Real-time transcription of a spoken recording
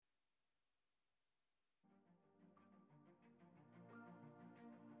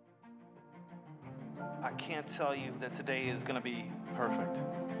I can't tell you that today is going to be perfect.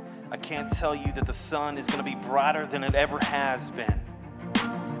 I can't tell you that the sun is going to be brighter than it ever has been.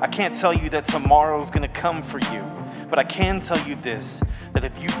 I can't tell you that tomorrow is going to come for you. But I can tell you this, that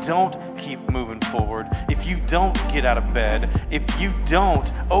if you don't keep moving forward, if you don't get out of bed, if you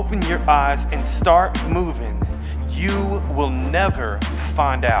don't open your eyes and start moving, you will never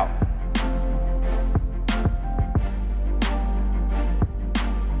find out.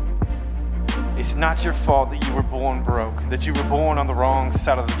 It's not your fault that you were born broke, that you were born on the wrong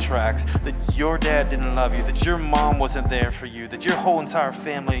side of the tracks, that your dad didn't love you, that your mom wasn't there for you, that your whole entire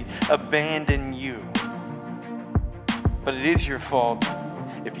family abandoned you. But it is your fault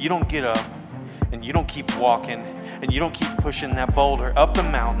if you don't get up and you don't keep walking and you don't keep pushing that boulder up the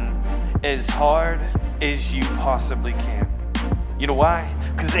mountain as hard as you possibly can. You know why?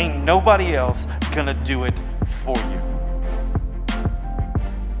 Because ain't nobody else gonna do it for you.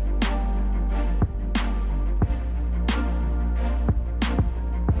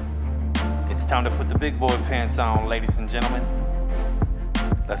 It's time to put the big boy pants on, ladies and gentlemen.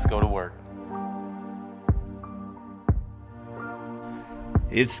 Let's go to work.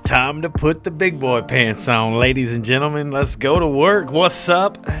 It's time to put the big boy pants on, ladies and gentlemen. Let's go to work. What's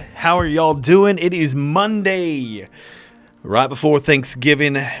up? How are y'all doing? It is Monday, right before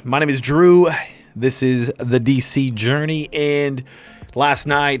Thanksgiving. My name is Drew. This is the DC Journey. And last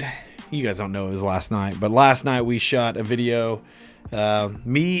night, you guys don't know it was last night, but last night we shot a video.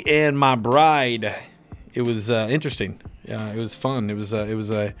 Me and my bride. It was interesting. It was fun. It was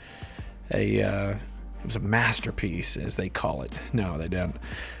a masterpiece, as they call it. No, they don't.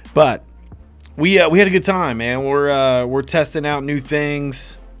 But we had a good time, man. We're testing out new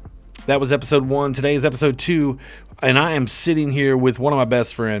things. That was episode 1. Today is episode 2, and I am sitting here with one of my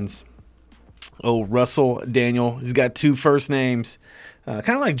best friends. Oh, Russell Daniel. He's got 2 first names, kind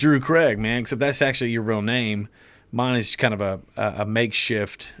of like Drew Craig, man. Except that's actually your real name. Mine is kind of a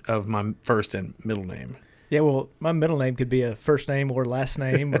makeshift of my first and middle name. Yeah, well, my middle name could be a first name or last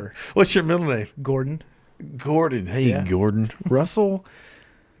name. Or What's your middle name? Gordon. Gordon. Hey, Yeah. Gordon. Russell,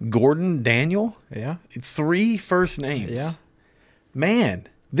 Gordon, Daniel. Yeah. 3 first names. Yeah. Man,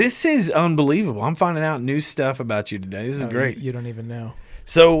 this is unbelievable. I'm finding out new stuff about you today. This is great. You don't even know.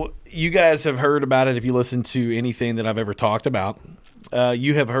 So you guys have heard about it if you listen to anything that I've ever talked about.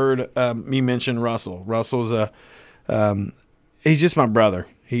 You have heard me mention Russell. Russell's he's just my brother.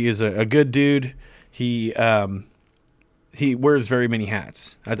 He is a good dude. He wears very many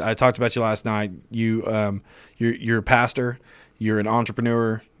hats. I talked about you last night. You're a pastor. You're an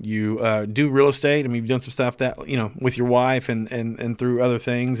entrepreneur. You do real estate. I mean, you've done some stuff that, with your wife and through other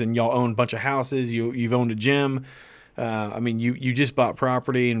things. And y'all own a bunch of houses. You've owned a gym. You just bought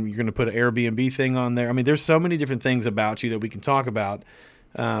property and you're going to put an Airbnb thing on there. I mean, there's so many different things about you that we can talk about.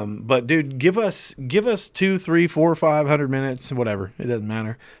 But dude, give us 2, 3, 4, 500 minutes, whatever. It doesn't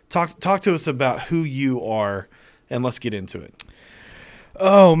matter. Talk to us about who you are, and let's get into it.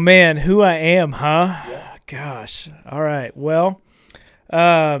 Oh, man, who I am, huh? Yeah. Gosh. All right. Well,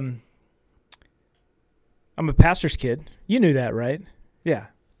 I'm a pastor's kid. You knew that, right? Yeah.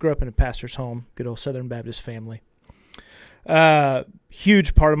 Grew up in a pastor's home, good old Southern Baptist family.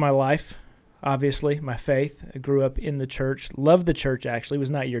 Huge part of my life. Obviously, my faith. I grew up in the church. Loved the church, actually. Was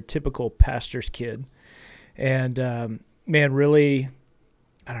not your typical pastor's kid. And, really,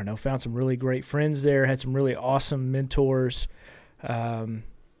 I don't know, found some really great friends there, had some really awesome mentors, and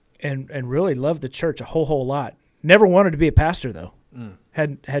really loved the church a whole lot. Never wanted to be a pastor, though.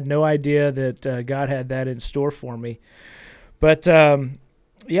 Had no idea that God had that in store for me. But,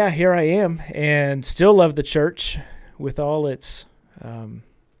 here I am, and still love the church with all its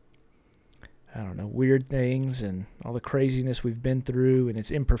weird things and all the craziness we've been through and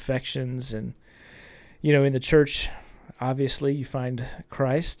its imperfections. And, in the church, obviously, you find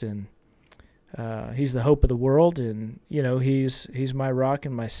Christ, and he's the hope of the world. And, he's my rock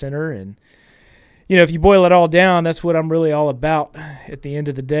and my center. And, if you boil it all down, that's what I'm really all about at the end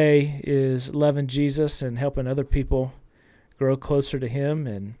of the day, is loving Jesus and helping other people grow closer to him.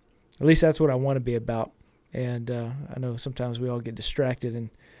 And at least that's what I want to be about. And I know sometimes we all get distracted and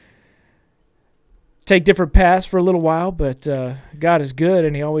take different paths for a little while, but God is good,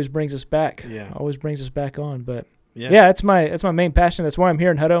 and he always brings us back. Yeah. Always brings us back on. But that's my main passion. That's why I'm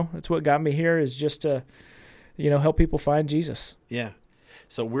here in Hutto. That's what got me here, is just to, help people find Jesus. Yeah.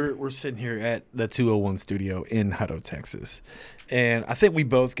 So we're sitting here at the 201 studio in Hutto, Texas. And I think we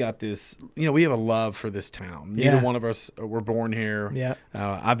both got this, we have a love for this town. Neither one of us were born here. Yeah.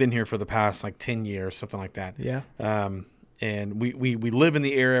 I've been here for the past 10 years, something like that. Yeah. And we live in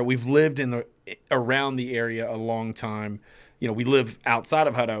the area. We've lived around the area a long time. We live outside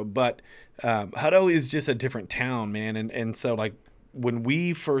of Hutto, but Hutto is just a different town, man. And so like when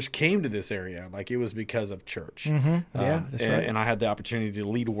we first came to this area, like it was because of church. Yeah, that's right. And I had the opportunity to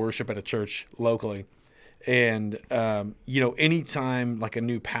lead worship at a church locally. And, anytime like a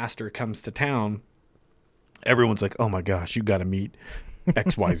new pastor comes to town, everyone's like, oh my gosh, you got to meet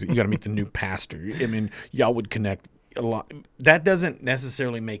XYZ. You got to meet the new pastor. I mean, y'all would connect a lot. That doesn't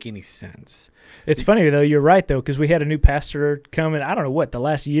necessarily make any sense. It's funny, though. You're right, though, because we had a new pastor come in, I don't know what, the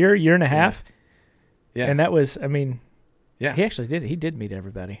last year and a half. Yeah. And that was, I mean, yeah, he actually did. He did meet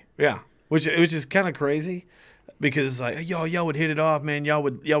everybody. Yeah. Which is kind of crazy because it's like, y'all would hit it off, man. Y'all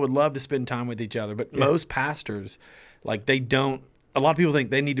would love to spend time with each other. But most pastors, like they don't, a lot of people think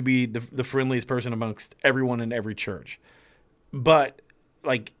they need to be the friendliest person amongst everyone in every church. But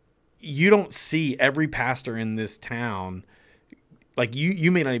like, you don't see every pastor in this town. Like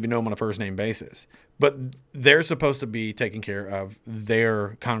you may not even know them on a first name basis, but they're supposed to be taking care of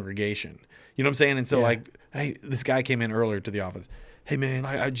their congregation. You know what I'm saying? And so like, hey, this guy came in earlier to the office. Hey man,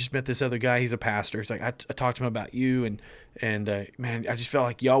 I just met this other guy. He's a pastor. He's like, I talked to him about you, and man, I just felt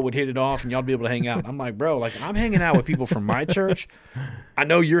like y'all would hit it off and y'all be able to hang out. I'm like, bro, like I'm hanging out with people from my church. I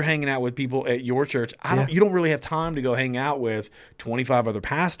know you're hanging out with people at your church. You don't really have time to go hang out with 25 other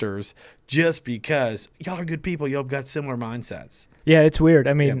pastors just because y'all are good people. Y'all got similar mindsets. Yeah, it's weird.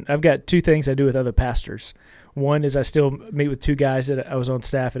 I mean, I've got two things I do with other pastors. One is I still meet with two guys that I was on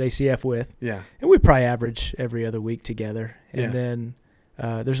staff at ACF with. Yeah. And we probably average every other week together. And then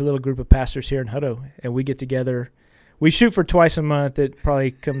there's a little group of pastors here in Hutto, and we get together. We shoot for twice a month. It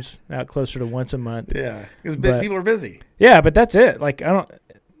probably comes out closer to once a month. Yeah, because people are busy. Yeah, but that's it. Like,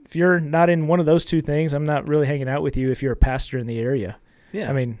 if you're not in one of those two things, I'm not really hanging out with you if you're a pastor in the area. Yeah.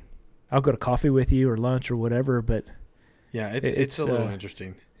 I mean, I'll go to coffee with you or lunch or whatever, but yeah, it's a little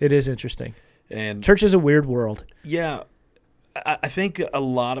interesting. It is interesting. And church is a weird world. Yeah, I think a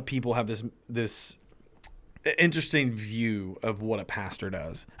lot of people have this interesting view of what a pastor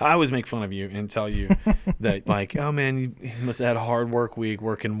does. I always make fun of you and tell you that, like, oh man, you must have had a hard work week,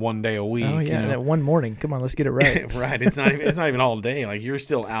 working 1 day a week. Oh yeah, that one morning. Come on, let's get it right. Right. It's not even all day. Like you're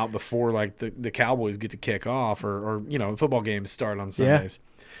still out before like the Cowboys get to kick off or football games start on Sundays.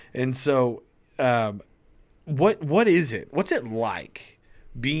 Yeah. And so, what is it? What's it like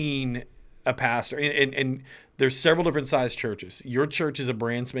being a pastor? And there's several different size churches. Your church is a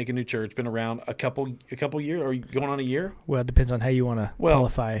brand spanking new church, been around a couple years, or going on a year. Well, it depends on how you want to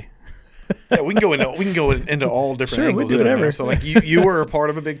qualify. Yeah, we can go into all different angles. Sure, we do whatever. So like you were a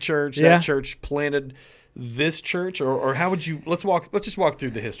part of a big church. That church planted this church, or how would you? Let's just walk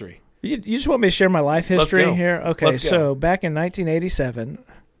through the history. You just want me to share my life history here? Okay, Let's go. So back in 1987.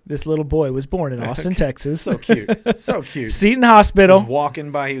 This little boy was born in Austin, Texas. So cute. So cute. Seton Hospital. He was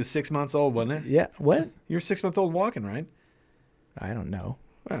walking by. He was 6 months old, wasn't it? Yeah. What? You were 6 months old walking, right? I don't know.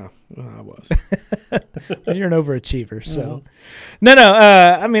 Well, I was. You're an overachiever. So, no.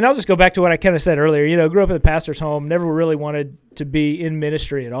 I mean, I'll just go back to what I kind of said earlier. Grew up in a pastor's home. Never really wanted to be in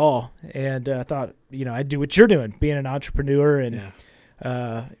ministry at all. And I thought, I'd do what you're doing, being an entrepreneur and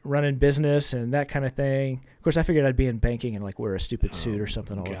running business and that kind of thing. Of course, I figured I'd be in banking and like wear a stupid suit or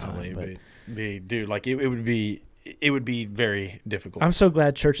something all the time. But dude, like it would be very difficult. I'm so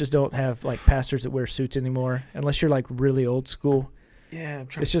glad churches don't have like pastors that wear suits anymore, unless you're like really old school. Yeah, I'm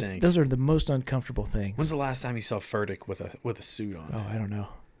trying to think. Those are the most uncomfortable things. When's the last time you saw Furtick with a suit on? Oh, I don't know.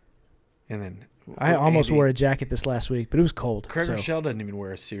 And then I almost wore a jacket this last week, but it was cold. Craig Rochelle doesn't even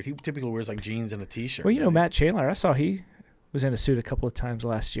wear a suit. He typically wears like jeans and a t-shirt. Well, Matt Chandler, I saw he was in a suit a couple of times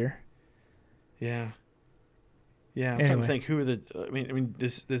last year. Yeah. Yeah, I'm trying to think who are the. I mean,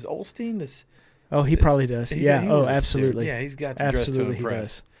 this Olstein, this. Oh, he probably does. He absolutely. Yeah, he's got to dress to impress. He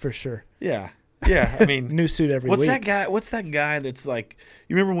does, for sure. Yeah. I mean, new suit every week. What's that guy that's like?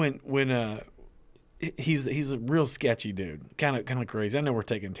 You remember when he's a real sketchy dude, kind of crazy. I know we're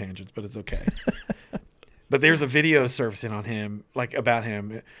taking tangents, but it's okay. But there's a video surfacing on him, like about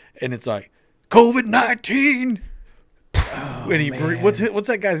him, and it's like COVID-19. And what's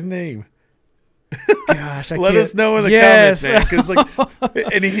that guy's name? Gosh, let us know in the comments, man. Because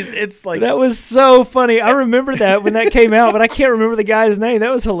it's like that was so funny. I remember that when that came out, but I can't remember the guy's name.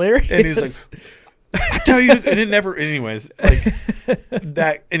 That was hilarious. And he's like, I tell you, and it never. Anyways, like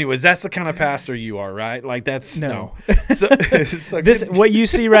that. Anyways, that's the kind of pastor you are, right? Like that's no. So what you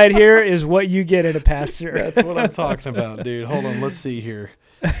see right here is what you get in a pastor. That's what I'm talking about, dude. Hold on, let's see here.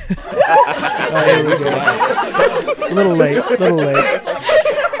 Here we go. A little late.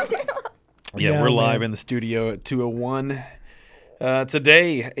 Yeah, we're live in the studio at 2:01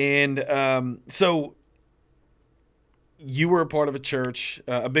 today, and so you were a part of a church,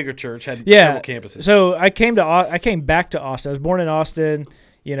 a bigger church, had several campuses. So I came back to Austin. I was born in Austin.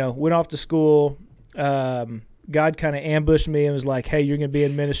 went off to school. God kind of ambushed me and was like, hey, you're going to be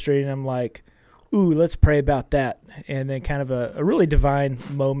in ministry. And I'm like, ooh, let's pray about that. And then kind of a really divine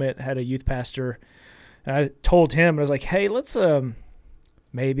moment, had a youth pastor. And I told him, I was like, hey, let's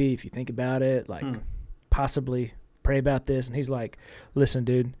maybe, if you think about it, like possibly pray about this. And he's like, listen,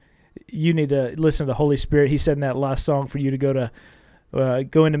 dude, you need to listen to the Holy Spirit. He said in that last song for you to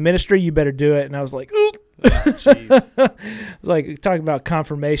go into ministry, you better do it. And I was like, ooh. It was like talking about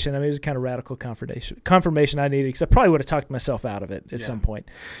confirmation. I mean, it was kind of radical confirmation I needed, because I probably would have talked myself out of it at some point.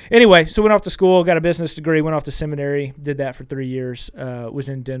 Anyway, so went off to school, got a business degree, went off to seminary, did that for 3 years, was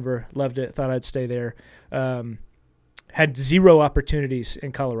in Denver, loved it, thought I'd stay there. Had 0 opportunities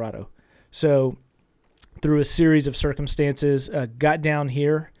in Colorado. So through a series of circumstances, got down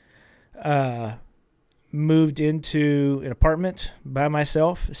here, moved into an apartment by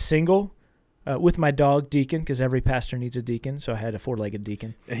myself, single, with my dog, Deacon, because every pastor needs a deacon, so I had a 4-legged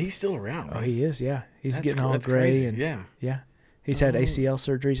deacon. And he's still around, right? Oh, he is, yeah. He's getting all that's gray. crazy. And yeah. He's had ACL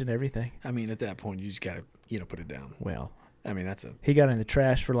surgeries and everything. I mean, at that point, you just got to, put it down. Well, I mean, he got in the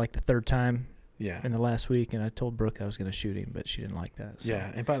trash for like the 3rd time in the last week, and I told Brooke I was going to shoot him, but she didn't like that. So. Yeah,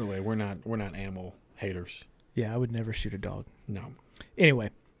 and by the way, we're not animal haters. Yeah, I would never shoot a dog. No. Anyway,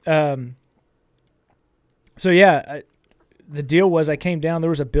 so yeah, the deal was I came down, there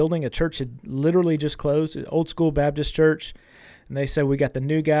was a building, a church had literally just closed, an old school Baptist church, and they said, we got the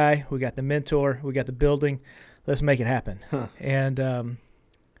new guy, we got the mentor, we got the building, let's make it happen. Huh. And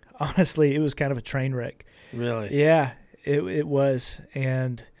honestly, it was kind of a train wreck. Really? Yeah, it was.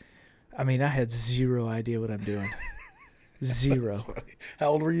 And I mean, I had 0 idea what I'm doing. 0. How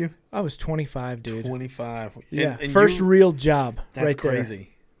old were you? I was 25, dude. 25. Yeah, and first real job. That's right crazy. There.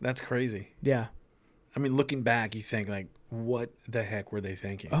 That's crazy. Yeah. I mean, looking back, you think, like, what the heck were they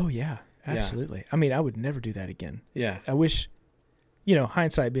thinking? Oh, yeah, absolutely. Yeah. I mean, I would never do that again. Yeah. I wish,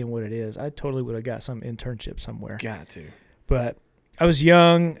 hindsight being what it is, I totally would have got some internship somewhere. Got to. But I was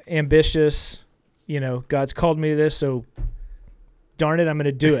young, ambitious. God's called me to this, so darn it, I'm going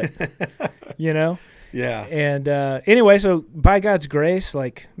to do it. Yeah. And anyway, so by God's grace,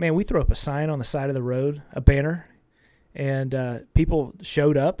 we threw up a sign on the side of the road, a banner, and people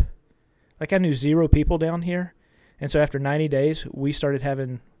showed up. I knew 0 people down here. And so after 90 days, we started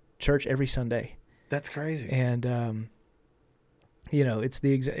having church every Sunday. That's crazy. And, it's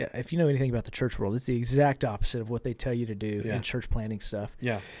if you know anything about the church world, it's the exact opposite of what they tell you to do in church planning stuff.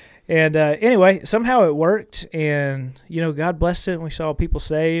 Yeah. And anyway, somehow it worked, and, God blessed it, and we saw people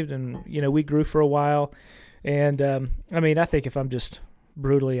saved, and, we grew for a while. And, I think if I'm just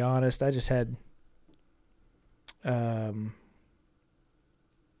brutally honest, I just had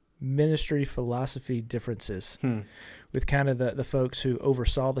ministry philosophy differences with kind of the folks who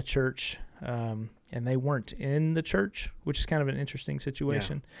oversaw the church, and they weren't in the church, which is kind of an interesting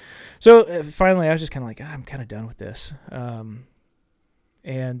situation. Yeah. So finally, I was just kind of like, I'm kind of done with this.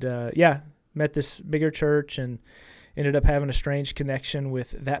 Met this bigger church and ended up having a strange connection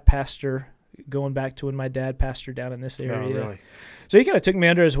with that pastor, going back to when my dad pastored down in this area. Oh, really? So he kind of took me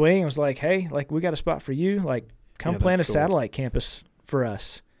under his wing and was like, hey, we got a spot for you. Come plant a satellite campus for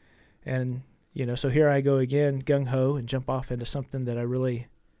us. And, so here I go again, gung-ho, and jump off into something that I really,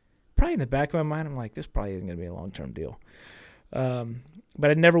 probably in the back of my mind, I'm like, this probably isn't going to be a long-term deal. But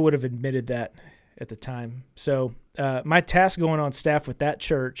I never would have admitted that at the time. So my task going on staff with that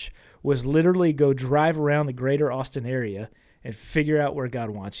church was literally go drive around the greater Austin area and figure out where God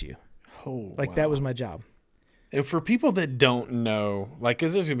wants you. Oh, wow. That was my job. And for people that don't know,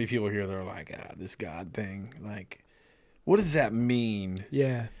 because there's going to be people here that are like, this God thing, what does that mean?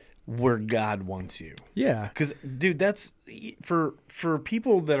 Yeah. Where God wants you. Yeah. Because, dude, that's for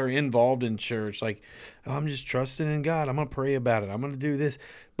people that are involved in church, I'm just trusting in God. I'm going to pray about it. I'm going to do this.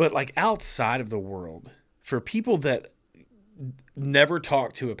 But outside of the world, for people that never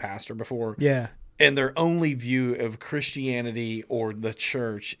talked to a pastor before. Yeah. And their only view of Christianity or the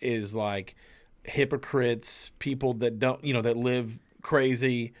church is hypocrites, people that don't, that live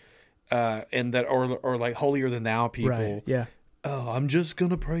crazy, and that are holier than thou people. Right. Yeah. Oh, I'm just going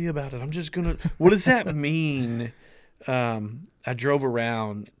to pray about it. I'm just going to, what does that mean? I drove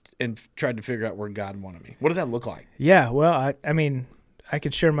around and tried to figure out where God wanted me. What does that look like? Yeah. Well, I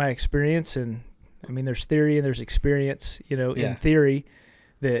could share my experience, and there's theory and there's experience, in theory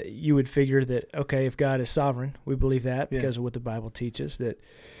that you would figure that, okay, if God is sovereign, we believe that because of what the Bible teaches, that,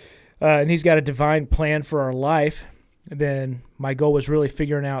 and he's got a divine plan for our life, then my goal was really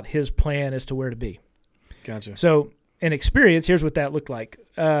figuring out his plan as to where to be. Gotcha. So, in experience, here's what that looked like.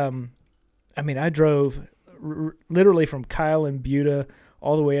 I drove literally from Kyle and Buda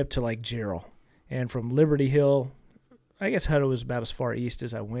all the way up to Gerald, and from Liberty Hill I guess Hutto was about as far east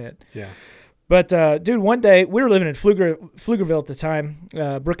as I went. Yeah. But, dude, one day we were living in Pflugerville at the time.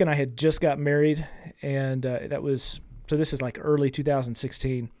 Brooke and I had just got married, and so this is like early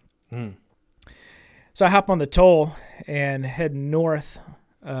 2016. Mm. So I hop on the toll and head north.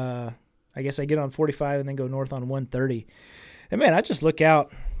 I guess I get on 45 and then go north on 130. And, man, I just look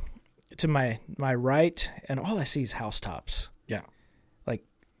out to my right, and all I see is housetops. Yeah. Like,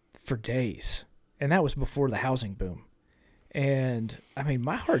 for days. And that was before the housing boom. And, I mean,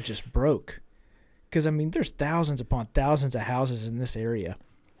 my heart just broke. Because, I mean, there's thousands upon thousands of houses in this area.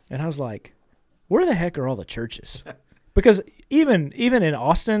 And I was like, where the heck are all the churches? Because even in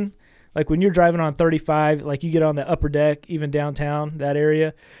Austin, like when you're driving on 35, like you get on the upper deck, even downtown, that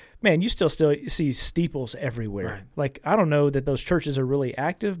area, man, you still see steeples everywhere. Right. Like, I don't know that those churches are really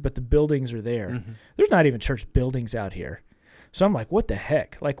active, but the buildings are there. Mm-hmm. There's not even church buildings out here. So I'm like, what the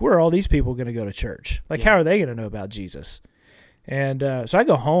heck? Like, where are all these people going to go to church? Like, how are they going to know about Jesus? And so I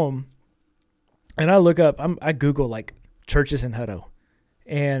go home. And I look up, I Google, like, churches in Hutto,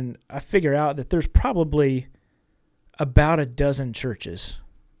 and I figure out that there's probably about a dozen churches.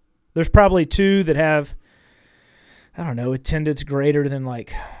 There's probably 2 that have, I don't know, attendance greater than,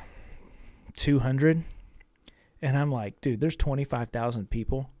 like, 200. And I'm like, dude, there's 25,000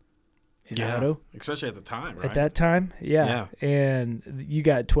 people in Hutto. Especially at the time, right? At that time, yeah. And you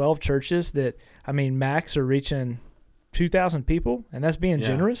got 12 churches that, I mean, max are reaching 2,000 people, and that's being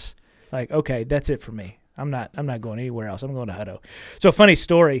generous. Like, okay, that's it for me. I'm not going anywhere else. I'm going to Hutto. So, funny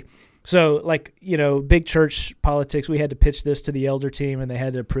story. So, like, you know, big church politics, we had to pitch this to the elder team, and they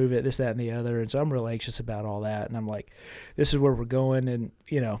had to approve it, this, that, and the other. And so I'm real anxious about all that. And I'm like, this is where we're going, and,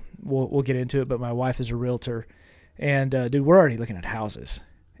 you know, we'll get into it. But my wife is a realtor. And, dude, we're already looking at houses.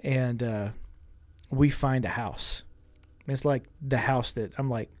 And we find a house. It's like the house that I'm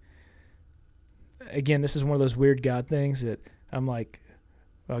like, again, this is one of those weird God things that I'm like,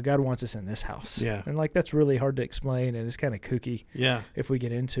 well, God wants us in this house. Yeah. And, like, that's really hard to explain, and it's kind of kooky if we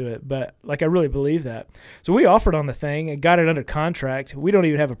get into it. But, like, I really believe that. So we offered on the thing and got it under contract. We don't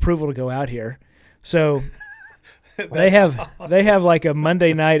even have approval to go out here. So they have like a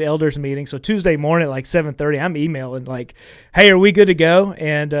Monday night elders meeting. So Tuesday morning at like 7:30, I'm emailing like, hey, are we good to go?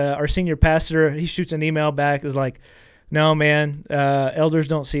 And our senior pastor, he shoots an email back. Is like, no, man, elders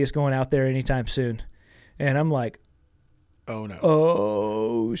don't see us going out there anytime soon. And I'm like, oh, no.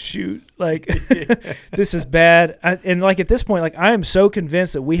 Oh, shoot. Like, this is bad. And, like, at this point, like, I am so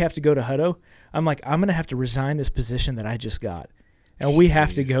convinced that we have to go to Hutto. I'm like, I'm going to have to resign this position that I just got. And we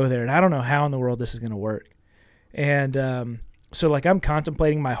have to go there. And I don't know how in the world this is going to work. And so, like, I'm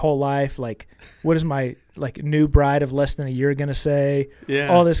contemplating my whole life. Like, what is my, like, new bride of less than a year going to say? Yeah.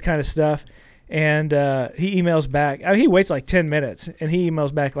 All this kind of stuff. And he emails back. I mean, he waits like 10 minutes, and he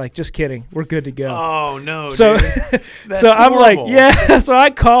emails back like, "Just kidding, we're good to go." Oh no! So, dude. so I'm like, "Yeah." So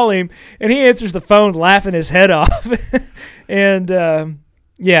I call him, and he answers the phone, laughing his head off. And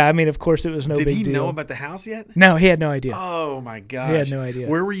yeah, I mean, of course, it was no big deal. Did he know about the house yet? No, he had no idea. Oh my gosh, he had no idea.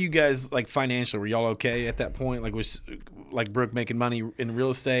 Where were you guys, like, financially? Were y'all okay at that point? Like, was like Brooke making money in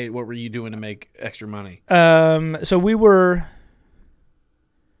real estate? What were you doing to make extra money? So we were.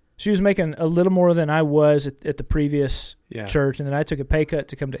 She was making a little more than I was at the previous church, and then I took a pay cut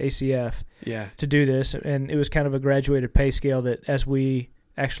to come to ACF to do this, and it was kind of a graduated pay scale that as we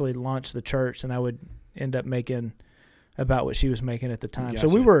actually launched the church, and I would end up making about what she was making at the time. Gotcha.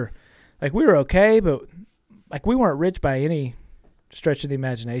 So we were okay, but like we weren't rich by any stretch of the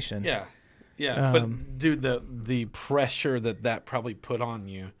imagination. Yeah. But dude, the pressure that probably put on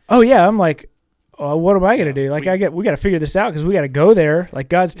you. Oh yeah, I'm like, well, what am I going to do? Like, we got to figure this out because we got to go there. Like,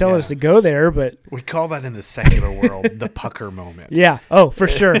 God's telling us to go there, but we call that in the secular world the pucker moment. Yeah. Oh, for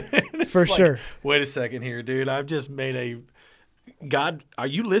sure. For like, sure. Wait a second here, dude. I've just made a God. Are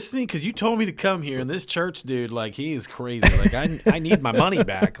you listening? Because you told me to come here, and this church dude, like, he is crazy. Like, I need my money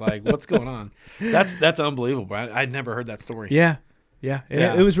back. Like, what's going on? That's unbelievable. I'd never heard that story. Yeah.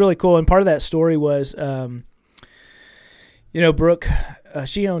 It was really cool, and part of that story was, Brooke.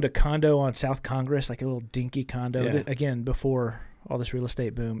 She owned a condo on South Congress, like a little dinky condo, again, before all this real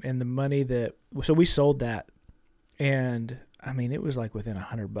estate boom. And the money so we sold that. And, I mean, it was like within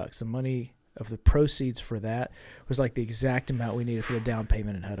 $100. The money of the proceeds for that was like the exact amount we needed for the down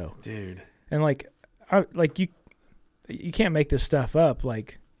payment in Hutto. Dude. And, you can't make this stuff up.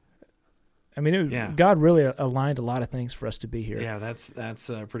 Like, I mean, God really aligned a lot of things for us to be here. Yeah, that's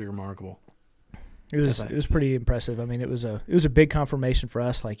pretty remarkable. It was pretty impressive. I mean, it was a big confirmation for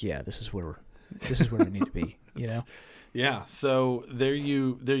us. Like, yeah, this is where we need to be. You know. Yeah. So there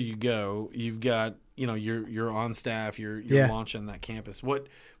you go. You've got, you're on staff. You're launching that campus. What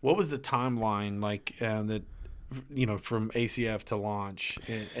was the timeline like that from ACF to launch,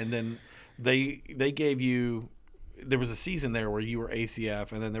 and then they gave you, there was a season there where you were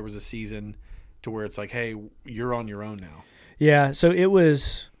ACF, and then there was a season to where it's like, hey, you're on your own now. Yeah, so it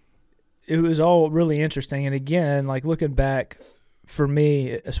was all really interesting. And again, like looking back, for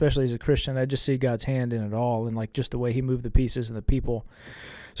me, especially as a Christian, I just see God's hand in it all, and like just the way He moved the pieces and the people.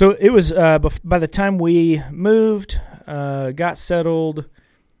 So it was by the time we moved, got settled,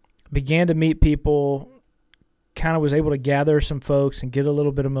 began to meet people, kind of was able to gather some folks and get a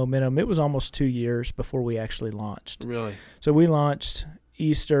little bit of momentum. It was almost 2 years before we actually launched. Really? So we launched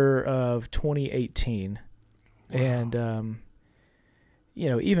Easter of 2018. Wow. And,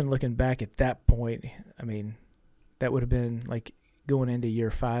 even looking back at that point, I mean, that would have been like going into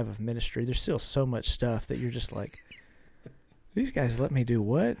year 5 of ministry. There's still so much stuff that you're just like, these guys let me do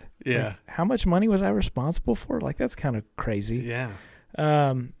what? Yeah. Like, how much money was I responsible for? Like, that's kind of crazy. Yeah.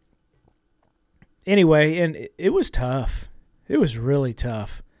 Anyway, and it was tough. It was really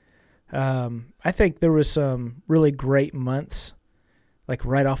tough. I think there was some really great months, like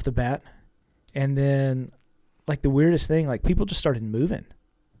right off the bat. And then, like the weirdest thing, like people just started moving.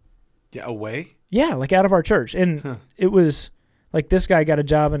 Yeah, away? Yeah, like out of our church. And it was like this guy got a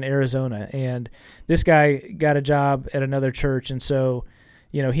job in Arizona, and this guy got a job at another church. And so,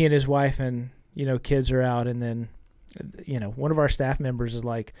 he and his wife and, kids are out. And then, one of our staff members is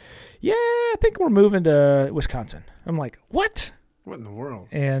like, yeah, I think we're moving to Wisconsin. I'm like, what? What in the world?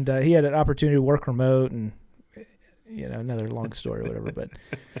 And he had an opportunity to work remote, and, another long story or whatever. But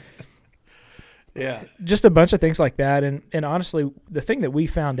yeah, just a bunch of things like that. And honestly, the thing that we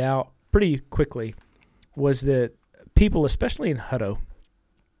found out pretty quickly was that people, especially in Hutto,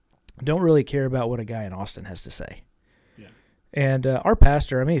 don't really care about what a guy in Austin has to say. Yeah. And our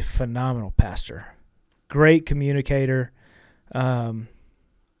pastor, a phenomenal pastor, great communicator.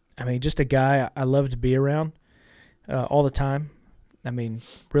 Just a guy I love to be around all the time.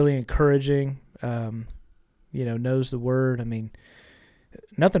 Really encouraging, knows the word.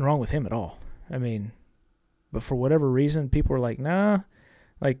 Nothing wrong with him at all. But for whatever reason, people were like, nah,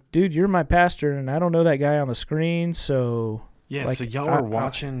 like, dude, you're my pastor, and I don't know that guy on the screen, so... Yeah, like, so y'all were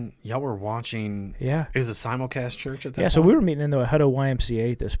watching. Yeah. It was a simulcast church at that point? Yeah, so we were meeting in the Hutto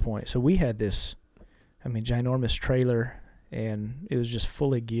YMCA at this point. So we had this, ginormous trailer, and it was just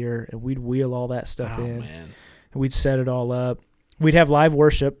full of gear, and we'd wheel all that stuff in. Man. And we'd set it all up. We'd have live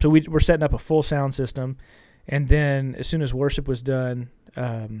worship, so we're setting up a full sound system, and then as soon as worship was done,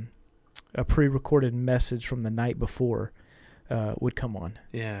 a pre-recorded message from the night before would come on.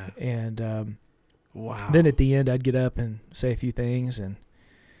 Yeah. And wow. Then at the end, I'd get up and say a few things, and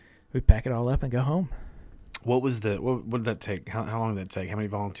we'd pack it all up and go home. What did that take? How long did that take? How many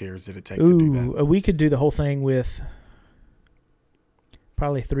volunteers did it take to do that? We could do the whole thing with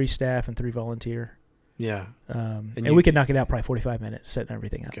probably 3 staff and 3 volunteer. Yeah. And we could knock it out probably 45 minutes, setting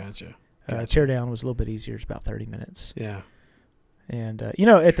everything up. Gotcha. Tear down was a little bit easier. It's about 30 minutes. Yeah. And,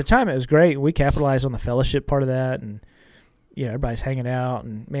 at the time it was great. We capitalized on the fellowship part of that, and, everybody's hanging out.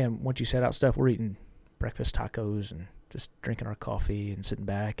 And, man, once you set out stuff, we're eating breakfast tacos and just drinking our coffee and sitting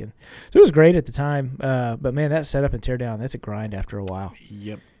back. And so it was great at the time. But, man, that setup and tear down, that's a grind after a while.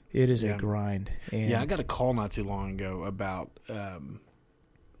 Yep. It is a grind. And I got a call not too long ago about,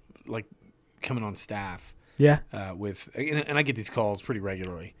 coming on staff. Yeah. And I get these calls pretty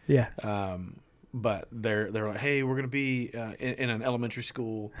regularly. Yeah. But they're like, hey, we're gonna be in an elementary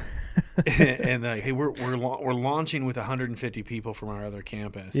school, and hey, we're launching with 150 people from our other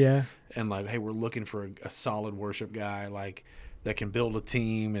campus. Yeah. And like, hey, we're looking for a solid worship guy like that can build a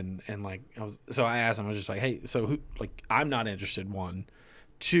team, and I asked him, I was just like, hey, so who? Like, I'm not interested. 1,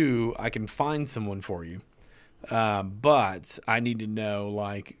 2, I can find someone for you, but I need to know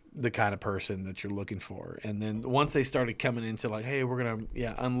like the kind of person that you're looking for. And then once they started coming into like, hey, we're gonna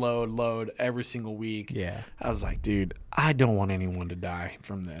load every single week. Yeah. I was like, dude, I don't want anyone to die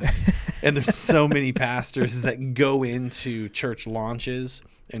from this. And there's so many pastors that go into church launches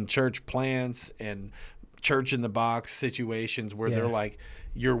and church plants and church in the box situations where they're like,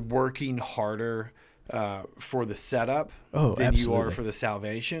 you're working harder for the setup than you are for the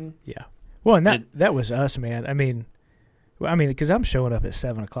salvation. Yeah. Well, and that was us, man. Because I'm showing up at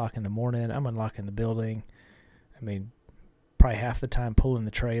 7:00 in the morning. I'm unlocking the building. Probably half the time pulling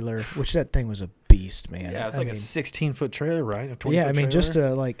the trailer, which that thing was a beast, man. Yeah, it's a 16-foot trailer, right? A 20-foot trailer? Just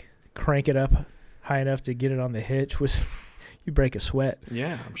to like crank it up high enough to get it on the hitch was, you break a sweat.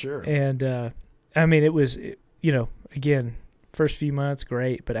 Yeah, I'm sure. And it was, again, first few months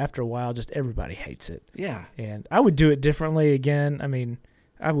great, but after a while, just everybody hates it. Yeah. And I would do it differently again.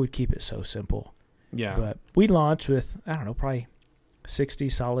 I would keep it so simple. Yeah. But we launched with, I don't know, probably 60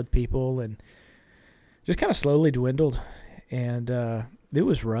 solid people, and just kind of slowly dwindled, and it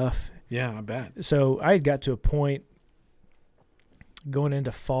was rough. Yeah, I bet. So I had got to a point going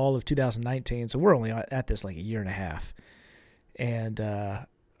into fall of 2019. So we're only at this like a year and a half. And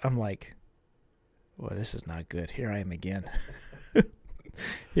I'm like, well, this is not good. Here I am again.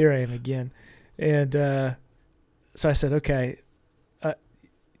 Here I am again. And so I said, okay,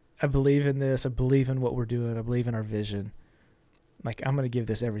 I believe in this. I believe in what we're doing. I believe in our vision. Like, I'm going to give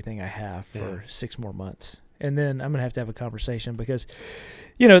this everything I have for 6 more months. And then I'm going to have a conversation because,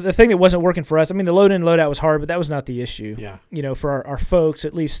 the thing that wasn't working for us, I mean, the load in, load out was hard, but that was not the issue. Yeah. For our folks,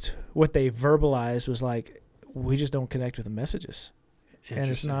 at least what they verbalized was like, we just don't connect with the messages. And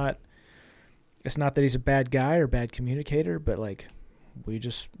it's not that he's a bad guy or bad communicator, but like,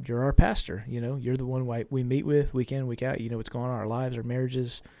 you're our pastor, you're the one we meet with week in, week out. You know what's going on in our lives, our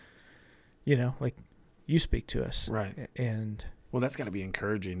marriages, like you speak to us. Right. And well, that's got to be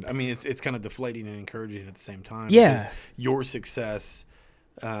encouraging. I mean, it's kind of deflating and encouraging at the same time. Yeah. Because your success,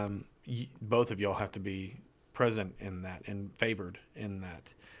 both of y'all have to be present in that and favored in that.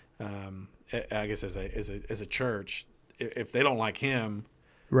 I guess as a church, if they don't like him,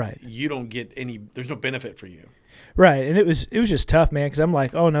 right, you don't get any. There's no benefit for you. Right, and it was just tough, man. Because I'm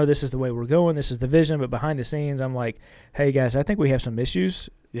like, oh no, this is the way we're going. This is the vision. But behind the scenes, I'm like, hey guys, I think we have some issues.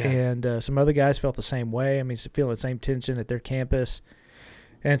 Yeah. And some other guys felt the same way. I mean, feeling the same tension at their campus.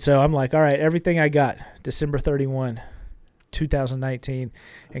 And so I'm like, all right, everything I got, December 31, 2019,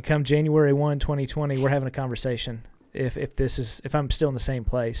 and come January 1, 2020, we're having a conversation. If I'm still in the same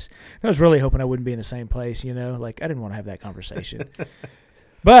place. And I was really hoping I wouldn't be in the same place. Like I didn't want to have that conversation.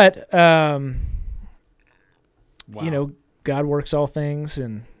 But Wow. God works all things,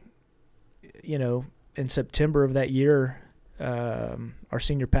 and in September of that year, our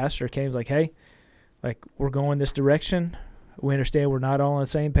senior pastor came and was like, hey, like we're going this direction. We understand we're not all on the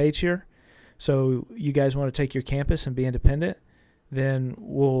same page here. So you guys want to take your campus and be independent, then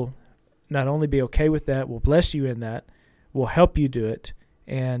we'll not only be okay with that, we'll bless you in that, we'll help you do it,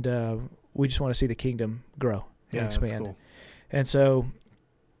 and we just want to see the kingdom grow and expand. That's cool. And so,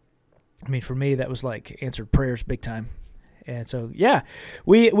 I mean, for me, that was like answered prayers big time. And so, yeah,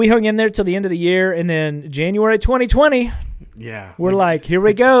 we hung in there till the end of the year, and then January 2020, we're like, here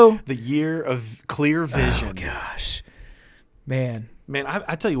we go. The year of clear vision. Oh, gosh. Man,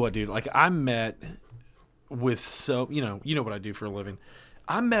 I tell you what, dude, like I met with you know what I do for a living.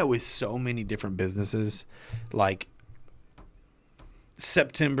 I met with so many different businesses, like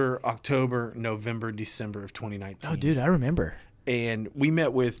September, October, November, December of 2019. Oh, dude, I remember. And we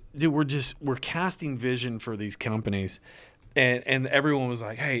met with, dude, we're casting vision for these companies. And everyone was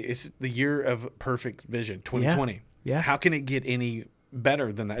like, hey, it's the year of perfect vision, 2020. Yeah. How can it get any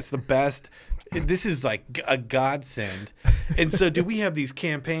better than that? It's the best. This is like a godsend. And so we have these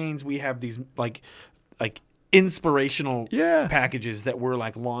campaigns. We have these like inspirational packages that we're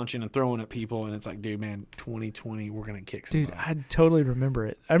like launching and throwing at people. And it's like, dude, man, 2020, we're going to kick some butt. I totally remember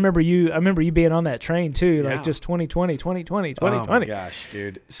it. I remember you being on that train too, like just 2020. Oh my gosh,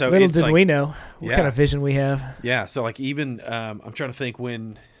 dude. So little it's did like, we know what kind of vision we have. Yeah. So like even, I'm trying to think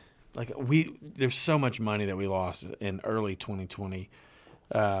when, like there's so much money that we lost in early 2020.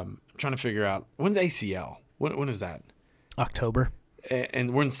 I'm trying to figure out when's ACL. When is that? October.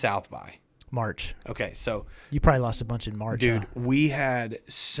 And we're in South by March. Okay, so you probably lost a bunch in March, dude. Huh? We had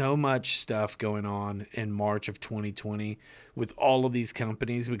so much stuff going on in March of 2020 with all of these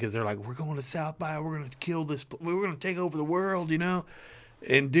companies because they're like, we're going to South by, we're going to kill this, we're going to take over the world,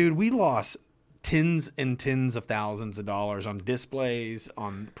 And dude, we lost tens and tens of thousands of dollars on displays,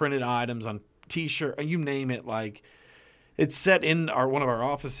 on printed items, on T-shirt, you name it. Like it's set in one of our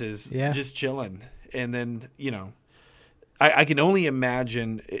offices, just chilling. And then I can only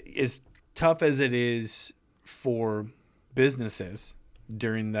imagine as tough as it is for businesses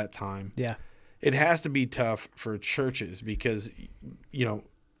during that time. Yeah, it has to be tough for churches because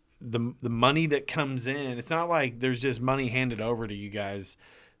the money that comes in, it's not like there's just money handed over to you guys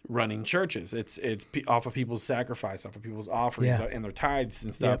running churches. It's off of people's sacrifice, off of people's offerings and their tithes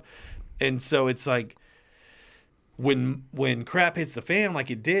and stuff. Yep. And so it's like when crap hits the fan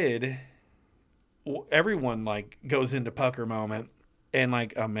like it did, everyone like goes into pucker moment and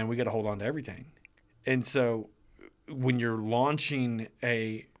like, oh man, we got to hold on to everything. And so when you're launching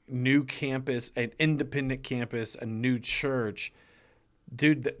a new campus, an independent campus, a new church,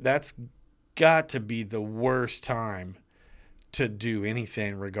 dude, that's got to be the worst time to do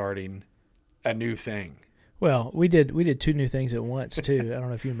anything regarding a new thing. Well, we did two new things at once too. I don't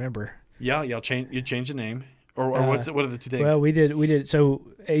know if you remember. Yeah, you changed the name. Or what are the two things? Well, we did. So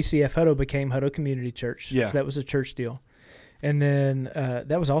ACF Hutto became Hutto Community Church. Yeah. So that was a church deal. And then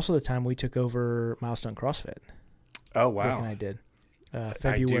that was also the time we took over Milestone CrossFit. Oh, Brooke wow. and I did.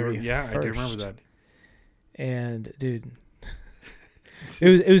 February 1st. I do remember that. And, dude,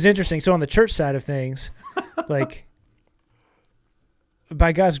 it was interesting. So on the church side of things, like,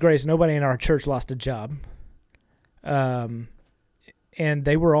 by God's grace, nobody in our church lost a job. And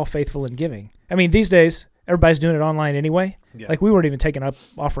they were all faithful in giving. I mean, these days, everybody's doing it online anyway. Yeah. Like, we weren't even taking up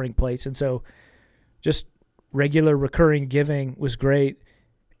offering plates. And so just regular recurring giving was great.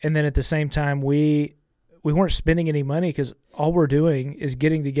 And then at the same time, we weren't spending any money because all we're doing is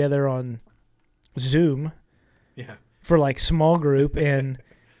getting together on Zoom for like small group. And,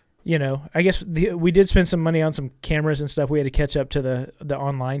 you know, I guess we did spend some money on some cameras and stuff. We had to catch up to the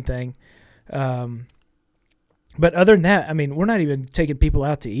online thing. But other than that, I mean, we're not even taking people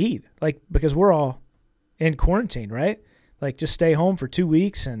out to eat, like, because we're all in quarantine, right? Like, just stay home for 2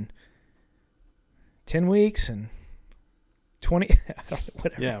 weeks and 10 weeks and 20,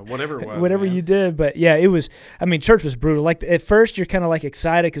 whatever. Yeah, whatever it was. Whatever man. you did. But yeah, it was, I mean, church was brutal. Like, at first you're kind of like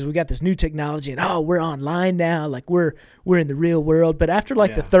excited because we got this new technology and, oh, we're online now. Like, we're in the real world. But after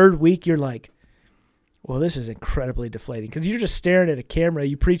like the third week, you're like, well, this is incredibly deflating because you're just staring at a camera.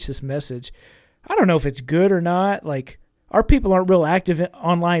 You preach this message. I don't know if it's good or not. Like, our people aren't real active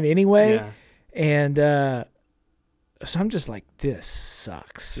online anyway. Yeah. And so I'm just like, this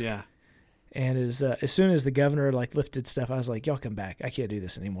sucks. Yeah. And as soon as the governor like lifted stuff, I was like, y'all come back. I can't do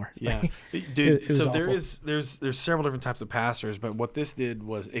this anymore. Yeah. Dude, it was so awful. there's several different types of pastors, but what this did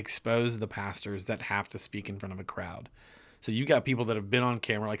was expose the pastors that have to speak in front of a crowd. So you got people that have been on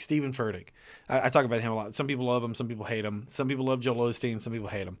camera, like Stephen Furtick. I talk about him a lot. Some people love him, some people hate him. Some people love Joel Osteen, some people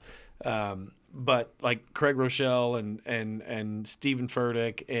hate him. But like Craig Rochelle and Stephen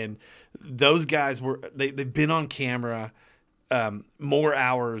Furtick and those guys they've been on camera more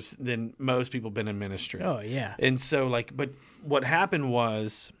hours than most people been in ministry. Oh yeah. And so like, but what happened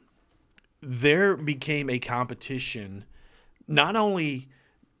was there became a competition, not only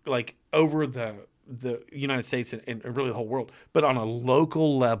like over the United States and really the whole world, but on a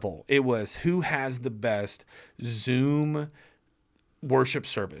local level. It was who has the best Zoom worship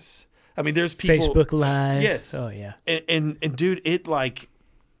service. I mean, there's people Facebook Live. Yes. Oh yeah. And dude, it like,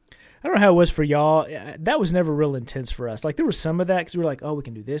 I don't know how it was for y'all. That was never real intense for us. Like, there was some of that because we were like, oh, we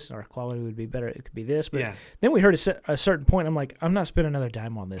can do this. Our quality would be better. It could be this. But then we heard a certain point. I'm like, I'm not spending another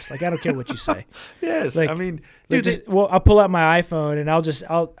dime on this. Like, I don't care what you say. yes. Like, I mean, dude, dude, I'll pull out my iPhone and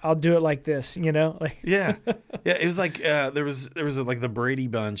I'll do it like this, you know? Like, yeah. It was like there was like the Brady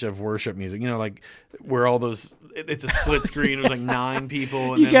Bunch of worship music, you know, like where all those it's a split screen. It was like 9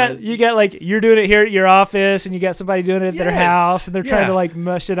 people. And you got like you're doing it here at your office, and you got somebody doing it at their house, and they're trying to like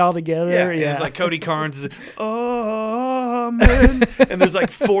mush it all together. Yeah, and it's like Cody Carnes is amen, and there's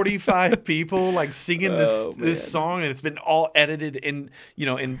like 45 people like singing this song, and it's been all edited in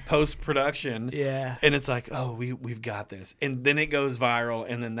post production. Yeah, and it's like, oh, we've got this, and then it goes viral,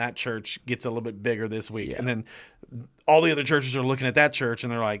 and then that church gets a little bit bigger this week, and then all the other churches are looking at that church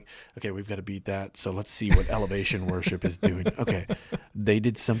and they're like, okay, we've got to beat that. So let's see what Elevation Worship is doing. Okay, they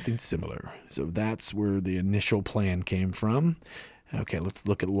did something similar. So that's where the initial plan came from. Okay, let's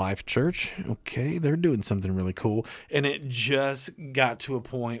look at Life Church. Okay, they're doing something really cool. And it just got to a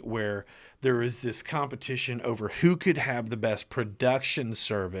point where there is this competition over who could have the best production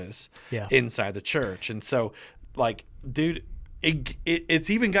service inside the church. And so, like, dude, it's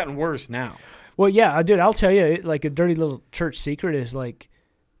even gotten worse now. Well, yeah, dude, I'll tell you, like a dirty little church secret is like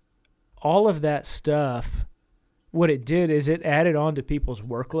all of that stuff, what it did is it added on to people's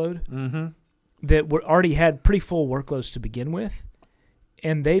workload that already had pretty full workloads to begin with,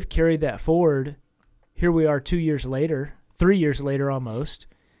 and they've carried that forward. Here we are 2 years later, 3 years later almost,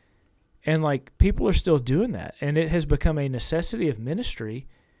 and like people are still doing that, and it has become a necessity of ministry,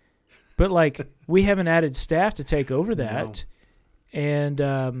 but like we haven't added staff to take over that,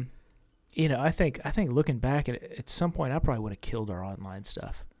 and you know, I think looking back at some point, I probably would have killed our online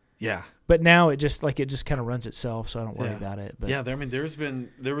stuff. Yeah. But now it just kind of runs itself, so I don't worry about it. But yeah, I mean, there was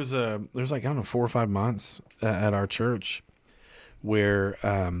like, I don't know, 4 or 5 months at our church where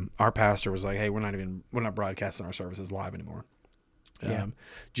our pastor was like, hey, we're not broadcasting our services live anymore.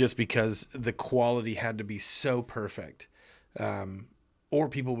 Just because the quality had to be so perfect, or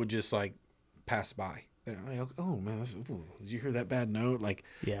people would just like pass by. Oh man, did you hear that bad note? Like,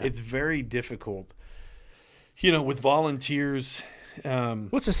 it's very difficult, you know, with volunteers.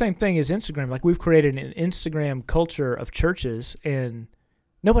 What's the same thing as Instagram? Like, we've created an Instagram culture of churches, and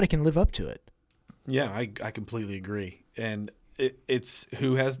nobody can live up to it. Yeah, I completely agree. And it's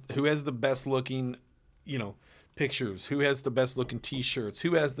who has the best looking, you know, pictures, who has the best looking t-shirts,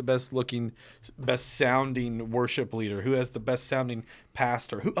 who has the best sounding worship leader, who has the best sounding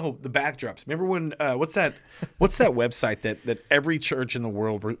pastor, the backdrops. Remember when what's that website that every church in the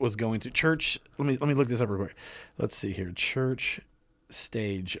world was going to? Church, let me look this up real quick. Let's see here. Church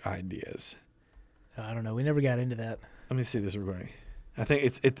stage ideas. I don't know. We never got into that. Let me see this real quick. I think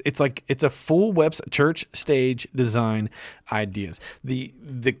it's a full website, church stage design ideas. The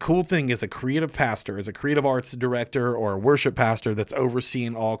cool thing is a creative pastor, is a creative arts director or a worship pastor that's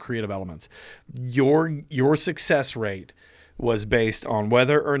overseeing all creative elements. Your success rate was based on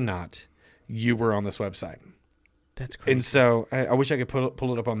whether or not you were on this website. That's crazy. And so I wish I could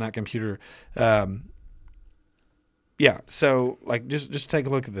pull it up on that computer. Yeah. So like just take a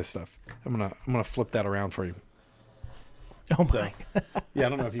look at this stuff. I'm gonna flip that around for you. Oh my! Yeah, I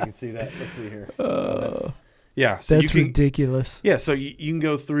don't know if you can see that. Let's see here. Yeah, so that's ridiculous. Yeah, so you can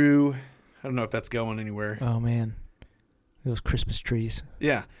go through. I don't know if that's going anywhere. Oh man, those Christmas trees.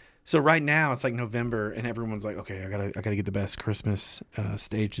 Yeah. So right now it's like November, and everyone's like, "Okay, I gotta get the best Christmas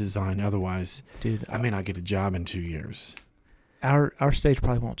stage design. Otherwise, dude, I may not get a job in 2 years." Our stage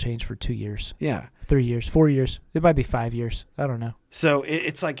probably won't change for 2 years. Yeah. 3 years, 4 years. It might be 5 years. I don't know. So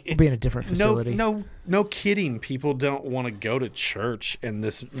it's like we'll be in a different facility. No kidding. People don't want to go to church in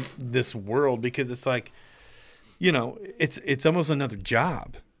this world because it's like, it's almost another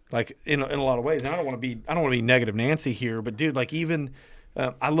job. Like in a lot of ways. And I don't want to be negative Nancy here, but dude, like even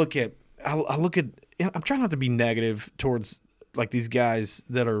I look at. I'm trying not to be negative towards like these guys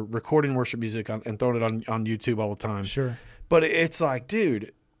that are recording worship music and throwing it on YouTube all the time. Sure. But it's like,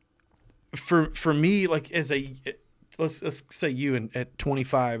 dude, for me, like let's say you at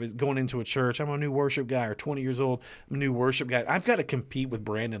 25 is going into a church. I'm a new worship guy, or 20 years old. I'm a new worship guy. I've got to compete with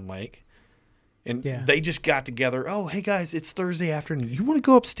Brandon Lake, and they just got together. Oh, hey guys, it's Thursday afternoon. You want to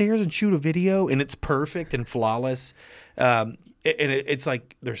go upstairs and shoot a video? And it's perfect and flawless. And it's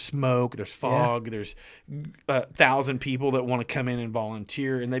like there's smoke, there's fog, there's 1,000 people that want to come in and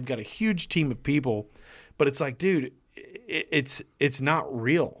volunteer, and they've got a huge team of people. But it's like, dude, it's not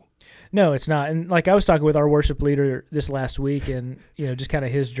real. No, it's not. And like I was talking with our worship leader this last week, and just kind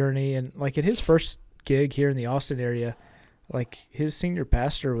of his journey, and like at his first gig here in the Austin area, like his senior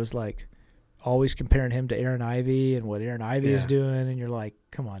pastor was like always comparing him to Aaron Ivey and what Aaron Ivey is doing, and you're like,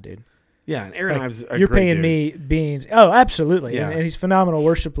 come on, dude. Yeah, and Aaron Ives, you're paying dude. Me beans. Oh, absolutely. Yeah. And he's a phenomenal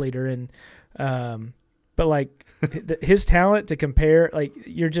worship leader, and but like his talent to compare, like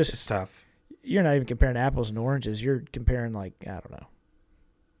It's tough. You're not even comparing apples and oranges. You're comparing like, I don't know.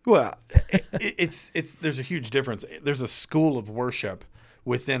 Well, it's there's a huge difference. There's a school of worship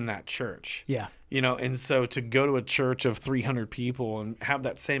within that church. Yeah. And so to go to a church of 300 people and have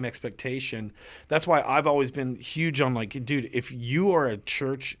that same expectation, that's why I've always been huge on like, dude, if you are a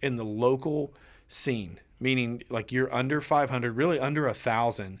church in the local scene, meaning like you're under 500, really under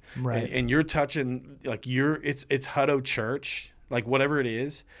 1,000, right? And you're touching like it's Hutto Church, like whatever it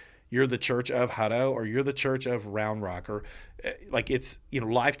is. You're the church of Hutto, or you're the church of Round Rock, or like it's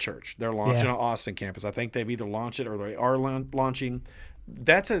Life Church. They're launching on Austin campus. I think they've either launched it or they are launching.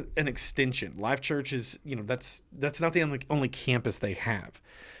 That's an extension. Life Church is that's not the only campus they have.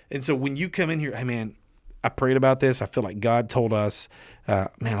 And so when you come in here, hey man, I prayed about this. I feel like God told us.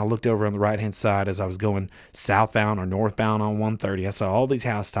 Man, I looked over on the right hand side as I was going southbound or northbound on 130. I saw all these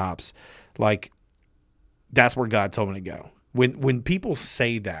housetops. Like that's where God told me to go. When people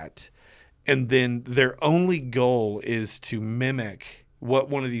say that, and then their only goal is to mimic what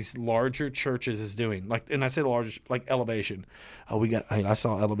one of these larger churches is doing, like, and I say the larger, like Elevation. Oh, I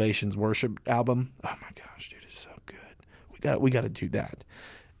saw Elevation's worship album. Oh my gosh, dude, it's so good. We got to do that.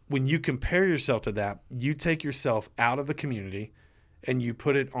 When you compare yourself to that, you take yourself out of the community and you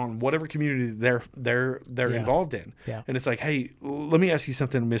put it on whatever community they're involved in. Yeah. And it's like, hey, let me ask you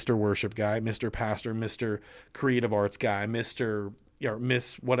something, Mr. Worship guy, Mr. Pastor, Mr. Creative Arts guy, Mr. or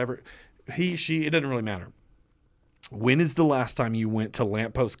Miss whatever, he, she, it doesn't really matter. When is the last time you went to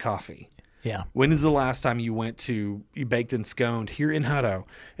Lamppost Coffee? Yeah. When is the last time you went to Baked and Sconed here in Hutto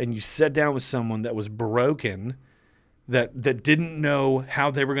and you sat down with someone that was broken, that didn't know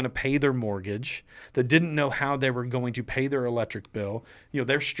how they were going to pay their mortgage, that didn't know how they were going to pay their electric bill?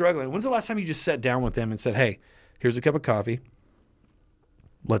 They're struggling. When's the last time you just sat down with them and said, hey, here's a cup of coffee.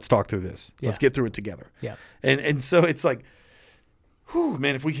 Let's talk through this. Yeah. Let's get through it together. Yeah. And so it's like, whew,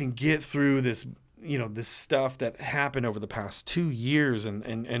 man, if we can get through this, this stuff that happened over the past 2 years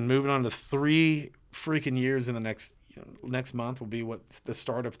and moving on to 3 freaking years in the next month will be what's the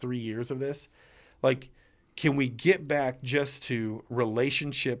start of 3 years of this. Like, can we get back just to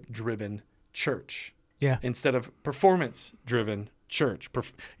relationship-driven church? Yeah. Instead of performance-driven church.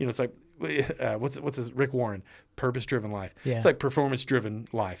 It's like what's his Rick Warren, purpose-driven life. Yeah. It's like performance-driven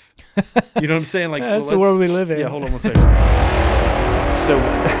life. You know what I'm saying? Like That's the world we live in. Yeah, hold on one second. So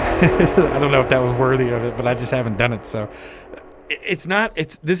I don't know if that was worthy of it, but I just haven't done it. So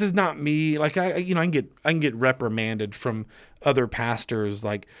this is not me. Like I can get reprimanded from other pastors.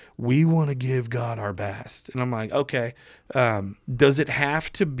 Like, we want to give God our best. And I'm like, okay, does it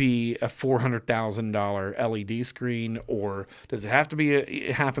have to be a $400,000 LED screen, or does it have to be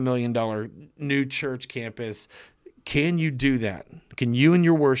a $500,000 new church campus? Can you do that? Can you and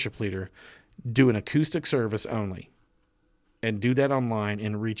your worship leader do an acoustic service only and do that online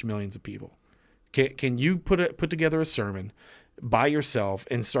and reach millions of people? Can you put together a sermon by yourself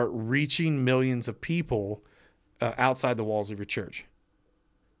and start reaching millions of people outside the walls of your church?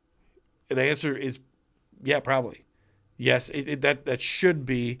 The answer is, yeah, probably. Yes, that should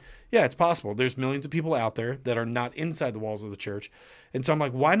be. Yeah, it's possible. There's millions of people out there that are not inside the walls of the church. And so I'm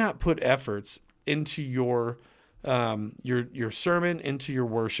like, why not put efforts into your sermon, into your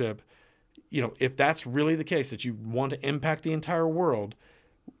worship? You know, if that's really the case, that you want to impact the entire world,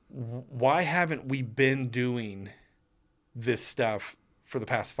 why haven't we been doing this stuff for the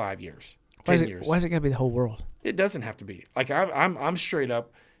past 5 years, 10 years? Why is it going to be the whole world? It doesn't have to be. Like, I'm straight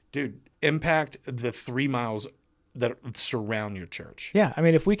up, dude, impact the 3 miles that surround your church. Yeah, I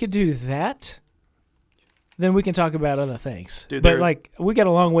mean, if we could do that, then we can talk about other things. Dude, but like, we got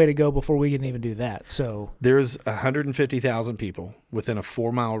a long way to go before we can even do that. So there's 150,000 people within a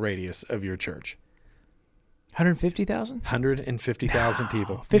 4-mile radius of your church. 150,000? 150,000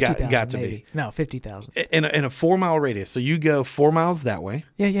 people. 50,000 got to maybe. be. No, 50,000. In a 4-mile radius. So you go 4 miles that way.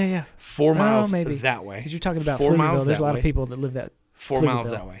 Yeah. 4 miles maybe. that way. Because you're talking about 4 miles Pflugerville. There's a lot way. of people that live that 4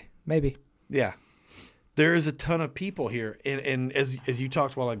 miles that way. Maybe. Yeah. There is a ton of people here. And as you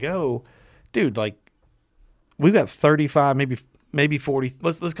talked a while ago, dude, like, we've got 35, maybe 40.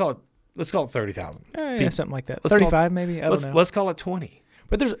 Let's call it 30,000. Yeah, something like that. Let's 35 maybe? I don't know. Let's call it 20.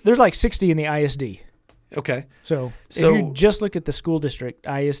 But there's like 60 in the ISD. Okay. So if you just look at the school district,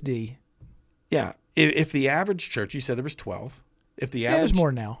 ISD. Yeah. If the average church, you said there was 12. If the average, there's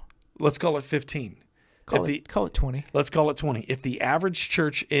more now. Let's call it 15. Call it 20. Let's call it 20. If the average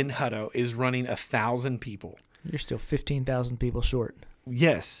church in Hutto is running 1,000 people, you're still 15,000 people short.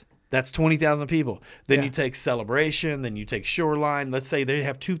 Yes. That's 20,000 people. Then Yeah. you take Celebration, then you take Shoreline. Let's say they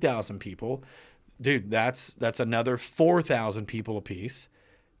have 2,000 people. Dude, that's another 4,000 people apiece,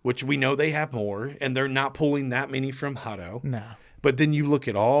 which we know they have more, and they're not pulling that many from Hutto. No. But then you look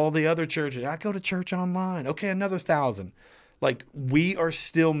at all the other churches. I go to church online. Okay, another 1,000. Like, we are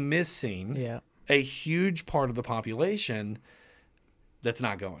still missing a huge part of the population that's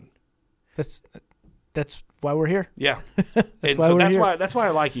not going. That's why we're here. Yeah. That's why that's why I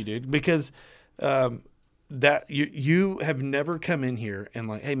like you, dude, because that you have never come in here and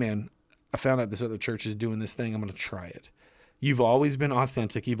like, hey man, I found out this other church is doing this thing, I'm going to try it. You've always been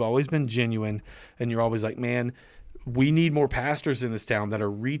authentic, you've always been genuine, and you're always like, man, we need more pastors in this town that are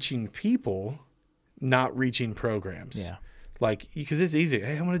reaching people, not reaching programs. Yeah. Like, because it's easy.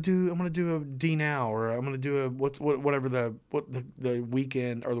 Hey, I'm gonna do a D now, or I'm gonna do a whatever the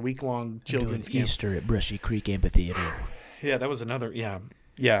weekend or the week-long children's camp. Easter at Brushy Creek Amphitheater. Yeah, that was another. Yeah.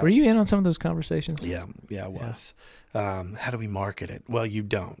 Were you in on some of those conversations? Yeah, I was. How do we market it? Well, you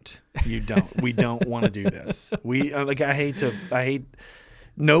don't. We don't want to do this. I hate.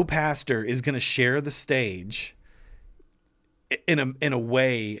 No pastor is gonna share the stage in a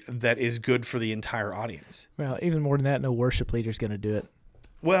way that is good for the entire audience. Well, even more than that, no worship leader's going to do it.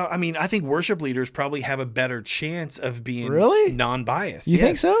 Well, I mean, I think worship leaders probably have a better chance of being really non-biased. You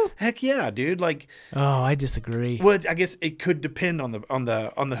think so? Heck yeah, dude. Like, oh, I disagree. Well, I guess it could depend on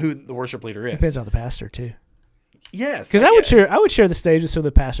the who the worship leader is. Depends on the pastor too. Yes, because I would share the stage with some of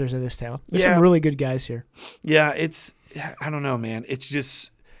the pastors in this town. There's some really good guys here. Yeah, I don't know, man. It's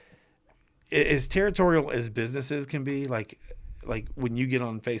just as territorial as businesses can be. Like when you get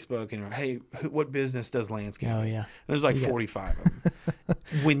on Facebook and you're like, hey, what business does landscaping? Oh, yeah. And there's like 45 of them.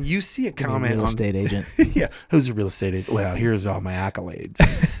 When you see a comment real estate agent. Yeah. Who's a real estate agent? Well, here's all my accolades.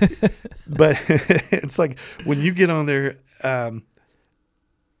 But it's like when you get on there,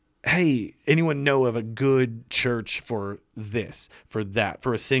 hey, anyone know of a good church for this, for that,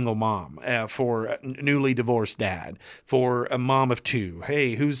 for a single mom, for a newly divorced dad, for a mom of two?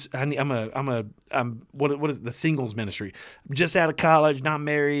 Hey, what is the singles ministry? Just out of college, not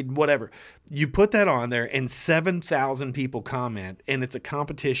married, whatever. You put that on there and 7,000 people comment, and it's a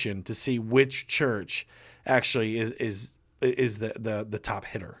competition to see which church actually is the top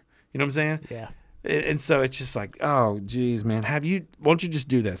hitter. You know what I'm saying? Yeah. And so it's just like, oh, geez, man, why don't you just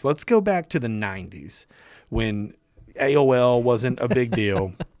do this? Let's go back to the 90s when AOL wasn't a big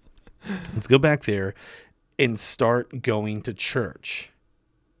deal. Let's go back there and start going to church.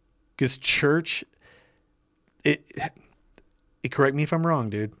 Because church, it correct me if I'm wrong,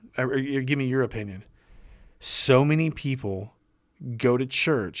 dude. Or give me your opinion. So many people go to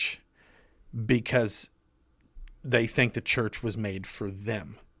church because they think the church was made for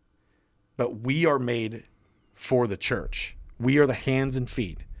them. But we are made for the church. We are the hands and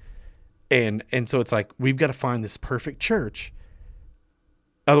feet. And so it's like, we've got to find this perfect church.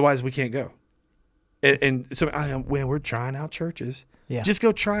 Otherwise, we can't go. And so when we're trying out churches, just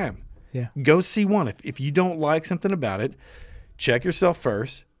go try them. Yeah. Go see one. If you don't like something about it, check yourself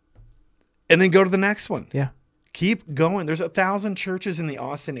first and then go to the next one. Yeah. Keep going. There's 1,000 churches in the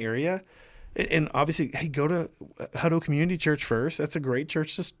Austin area. And obviously, hey, go to Hutto Community Church first. That's a great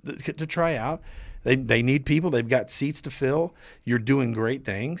church to try out. They need people. They've got seats to fill. You're doing great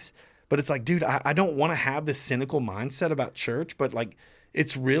things. But it's like, dude, I don't want to have this cynical mindset about church. But like,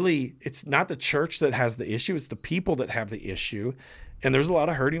 it's not the church that has the issue. It's the people that have the issue. And there's a lot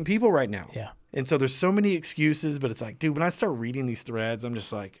of hurting people right now. Yeah. And so there's so many excuses. But it's like, dude, when I start reading these threads, I'm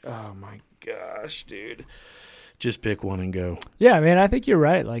just like, oh my gosh, dude. Just pick one and go. Yeah, man, I think you're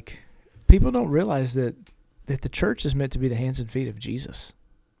right. Like, people don't realize that the church is meant to be the hands and feet of Jesus.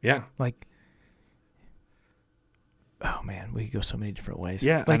 Yeah. Like, oh man, we could go so many different ways.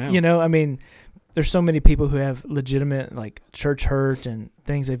 Yeah, like, I know. I mean, there's so many people who have legitimate like church hurt and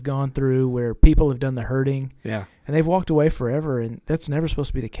things they've gone through where people have done the hurting. Yeah. And they've walked away forever, and that's never supposed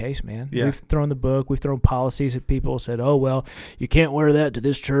to be the case, man. Yeah. We've thrown the book, we've thrown policies at people, said, oh, well, you can't wear that to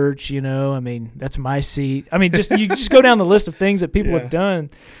this church, I mean, that's my seat. I mean, you just go down the list of things that people have done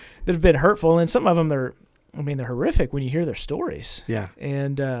that have been hurtful, and some of them they're horrific when you hear their stories. Yeah.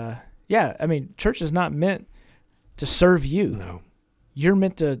 And, I mean, church is not meant to serve you. No. You're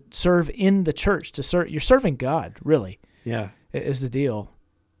meant to serve in the church. You're serving God, really. Yeah. Is the deal.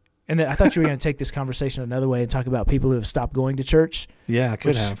 And then I thought you were going to take this conversation another way and talk about people who have stopped going to church. Yeah, I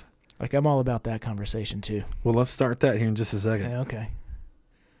could have. Like, I'm all about that conversation too. Well, let's start that here in just a second. Yeah, okay.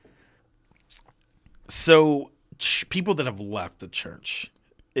 So, people that have left the church,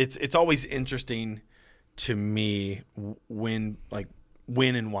 it's always interesting to me when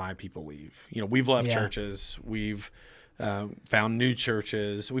and why people leave. We've left churches. We've found new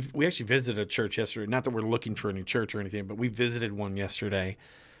churches. We actually visited a church yesterday. Not that we're looking for a new church or anything, but we visited one yesterday.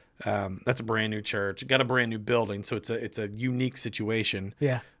 That's a brand new church. Got a brand new building, so it's a unique situation.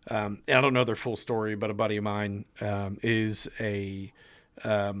 Yeah. And I don't know their full story, but a buddy of mine is a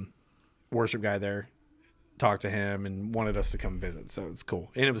worship guy there. Talked to him and wanted us to come visit, so it's cool.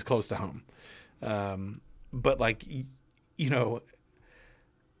 And it was close to home. But like,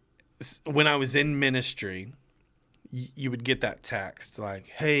 when I was in ministry, you would get that text like,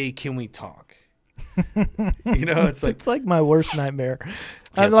 "Hey, can we talk?" It's like my worst nightmare. Yeah,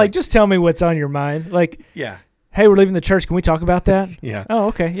 I'm like, just tell me what's on your mind. Like, yeah, hey, we're leaving the church. Can we talk about that? Yeah. Oh,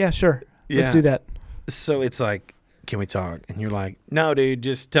 okay. Yeah, sure. Let's Yeah. do that. So it's like, can we talk? And you're like, no, dude,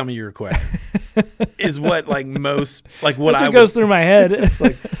 just tell me your request. Is what like most like what That's I what goes through my head. It's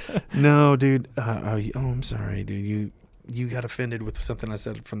like, no, dude. I'm sorry, dude. You got offended with something I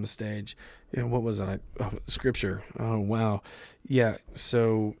said from the stage. What was it? Scripture. Oh, wow. Yeah.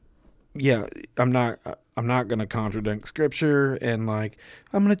 So, yeah, I'm not going to contradict scripture, and like,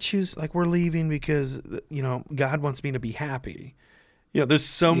 I'm going to choose, like, we're leaving because, God wants me to be happy. There's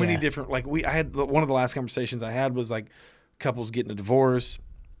so many different, like, I had one of the last conversations I had was like couples getting a divorce,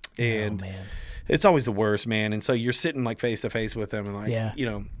 and man. It's always the worst, man. And so you're sitting like face to face with them, and like,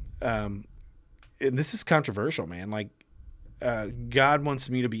 and this is controversial, man. Like, God wants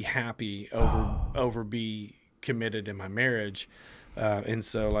me to be happy over be committed in my marriage. And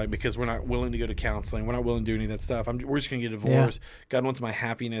so, like, because we're not willing to go to counseling, we're not willing to do any of that stuff. We're just going to get divorced. Yeah. God wants my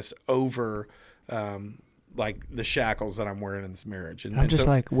happiness over, like, the shackles that I'm wearing in this marriage. And I'm just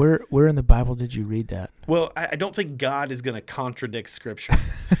like, where in the Bible did you read that? Well, I don't think God is going to contradict Scripture.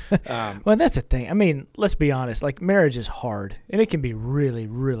 Well, that's the thing. I mean, let's be honest. Like, marriage is hard, and it can be really,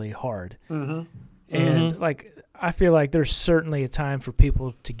 really hard. Mm-hmm. And like, I feel like there's certainly a time for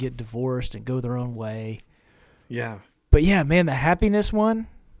people to get divorced and go their own way. Yeah. But yeah, man, the happiness one.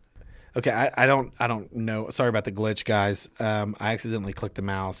 Okay, I don't know. Sorry about the glitch, guys. I accidentally clicked the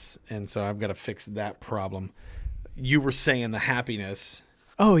mouse, and so I've got to fix that problem. You were saying the happiness.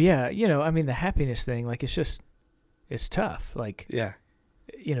 Oh yeah, I mean the happiness thing. Like it's tough. Like yeah,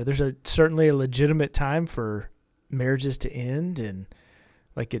 there's certainly a legitimate time for marriages to end, and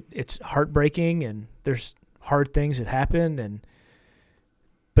like it's heartbreaking, and there's hard things that happen,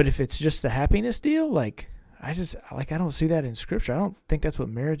 but if it's just the happiness deal, like. I don't see that in Scripture. I don't think that's what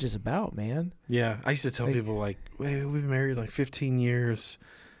marriage is about, man. Yeah, I used to tell people, like, we've been married like 15 years.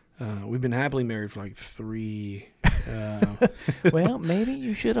 We've been happily married for like 3. Well, maybe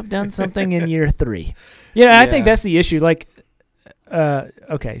you should have done something in year 3. I think that's the issue. Like,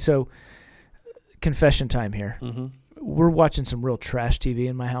 okay, so confession time here. Mm-hmm. We're watching some real trash TV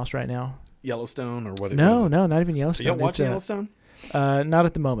in my house right now. Yellowstone or what? No, not even Yellowstone. You don't watch Yellowstone? Not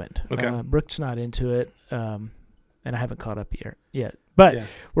at the moment. Okay. Brooke's not into it, and I haven't caught up yet. But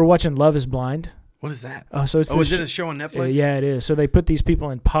we're watching Love is Blind. What is that? Oh, so it's is it a show on Netflix? Yeah, it is. So they put these people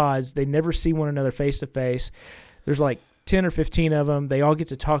in pods. They never see one another face to face. There's like 10 or 15 of them. They all get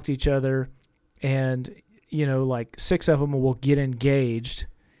to talk to each other, and like 6 of them will get engaged,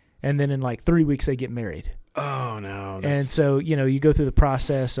 and then in like 3 weeks they get married. Oh no! And so you go through the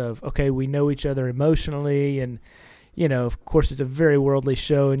process of, okay, we know each other emotionally, and of course it's a very worldly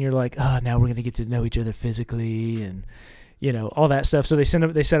show, and you're like, oh, now we're gonna get to know each other physically, and all that stuff. So they set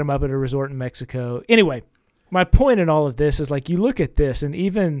them up at a resort in Mexico. Anyway, my point in all of this is, like, you look at this, and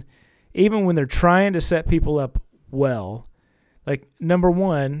even when they're trying to set people up well, like, number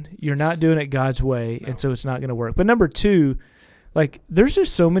one, you're not doing it God's way, and so it's not going to work. But number two, like, there's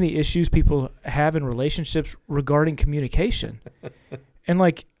just so many issues people have in relationships regarding communication. And,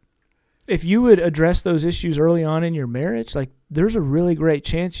 like, if you would address those issues early on in your marriage, like, there's a really great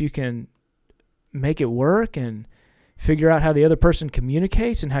chance you can make it work and figure out how the other person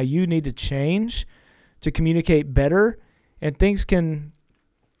communicates and how you need to change to communicate better. And things can,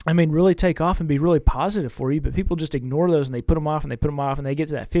 really take off and be really positive for you, but people just ignore those, and they put them off, and they get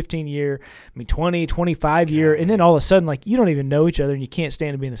to that 15-year, 20, 25-year, and then all of a sudden, like, you don't even know each other, and you can't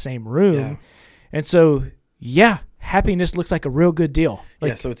stand to be in the same room. Yeah. And so, happiness looks like a real good deal.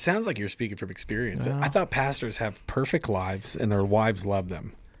 Like, so it sounds like you're speaking from experience. I thought pastors have perfect lives, and their wives love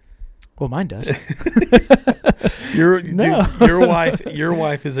them. Well, mine does. Your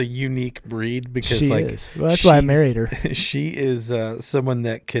wife is a unique breed because she is. Well, that's why I married her. She is someone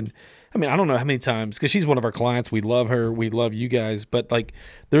that can. I don't know how many times, because she's one of our clients. We love her. We love you guys. But like,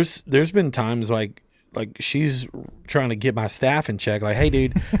 there's been times like she's trying to get my staff in check. Like, hey,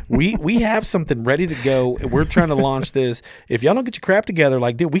 dude, we have something ready to go, and we're trying to launch this. If y'all don't get your crap together,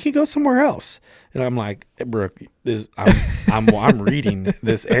 like, dude, we could go somewhere else. And I'm like, hey, Brooke, I'm reading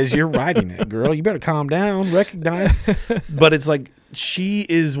this as you're writing it, girl. You better calm down, recognize. But it's like, she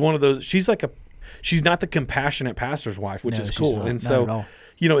is one of those. She's not the compassionate pastor's wife, which is cool. Not, and so, at all.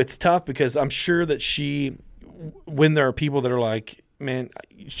 It's tough, because I'm sure that when there are people that are like, man,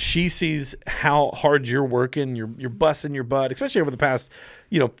 she sees how hard you're working, you're busting your butt, especially over the past,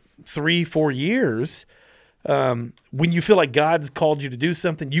 3-4 years. When you feel like God's called you to do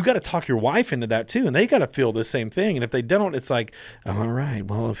something, you got to talk your wife into that too, and they got to feel the same thing. And if they don't, it's like, all right,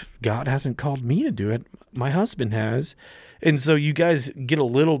 well, if God hasn't called me to do it, my husband has. And so you guys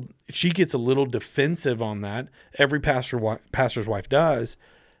she gets a little defensive on that. Every pastor's wife does.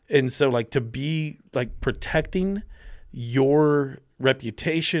 And so, like, to be like protecting your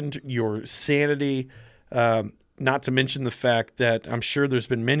reputation, your sanity, not to mention the fact that I'm sure there's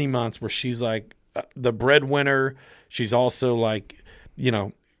been many months where she's like the breadwinner. She's also like,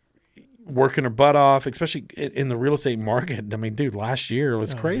 working her butt off, especially in the real estate market. Dude, last year it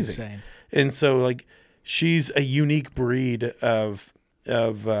was crazy. Insane. And so, like, she's a unique breed of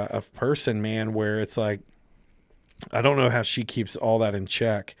person, man, where it's like, I don't know how she keeps all that in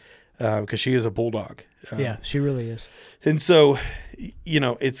check, because she is a bulldog. Yeah, she really is. And so,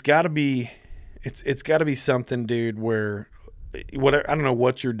 it's got to be something, dude, where I don't know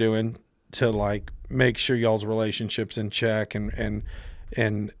what you're doing to, like, make sure y'all's relationships in check and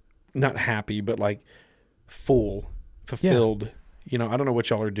not happy, but like fulfilled. Yeah. I don't know what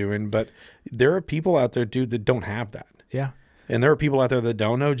y'all are doing, but there are people out there, dude, that don't have that. Yeah. And there are people out there that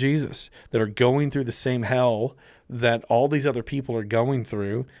don't know Jesus, that are going through the same hell that all these other people are going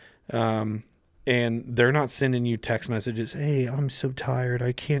through. And they're not sending you text messages, hey, I'm so tired,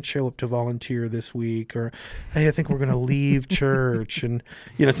 I can't show up to volunteer this week, or hey, I think we're going to leave church. And,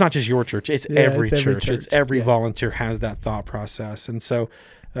 it's not just your church, it's every church. It's every volunteer has that thought process. And so,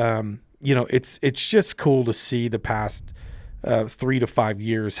 it's just cool to see the past 3 to 5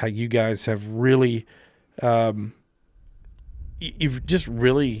 years how you guys have really, you've just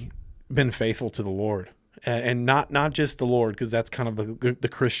really been faithful to the Lord. And not just the Lord, because that's kind of the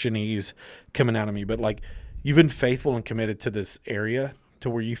Christianese coming out of me, but like, you've been faithful and committed to this area to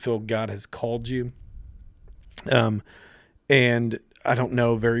where you feel God has called you. And I don't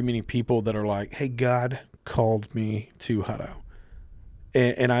know very many people that are like, hey, God called me to Hutto.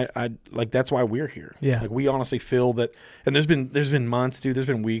 And I like, that's why we're here. Yeah. Like, we honestly feel that, and there's been months, dude, there's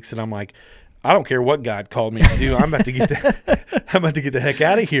been weeks that I'm like, I don't care what God called me to do. I'm about to get the heck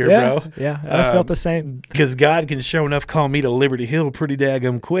out of here, bro. Yeah, I felt the same. Because God can show enough call me to Liberty Hill pretty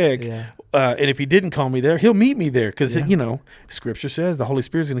daggum quick. Yeah. And if he didn't call me there, he'll meet me there. Because, Scripture says the Holy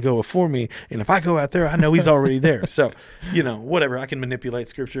Spirit's going to go before me. And if I go out there, I know he's already there. So, whatever. I can manipulate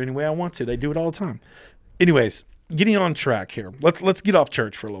Scripture any way I want to. They do it all the time. Anyways, getting on track here. Let's get off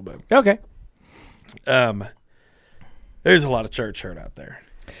church for a little bit. Okay. There's a lot of church hurt out there.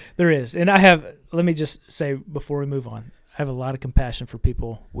 There is. And let me just say before we move on, I have a lot of compassion for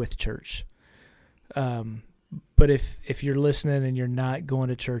people with church. But if you're listening and you're not going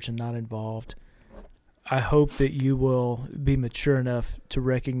to church and not involved, I hope that you will be mature enough to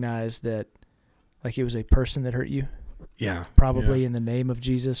recognize that, like, it was a person that hurt you. Yeah. Probably in the name of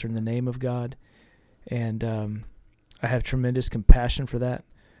Jesus or in the name of God. And I have tremendous compassion for that.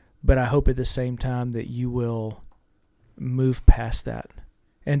 But I hope at the same time that you will move past that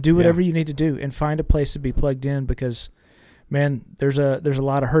and do whatever you need to do and find a place to be plugged in, because, man, there's a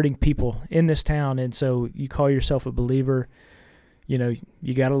lot of hurting people in this town. And so you call yourself a believer, you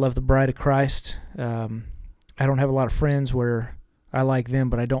got to love the bride of Christ. I don't have a lot of friends where I like them,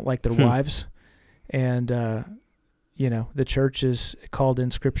 but I don't like their wives. And, the church is called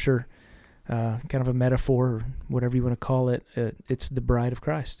in Scripture, kind of a metaphor, or whatever you want to call it. It's the bride of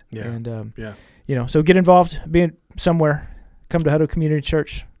Christ. Yeah. And, so get involved, be somewhere, come to Hutto Community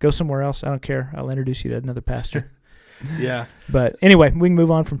Church, go somewhere else. I don't care. I'll introduce you to another pastor. Yeah. But anyway, we can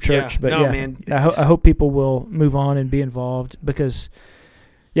move on from church. Yeah. But no, man, I hope people will move on and be involved, because,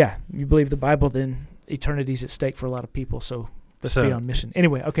 you believe the Bible, then eternity's at stake for a lot of people. So let's be on mission.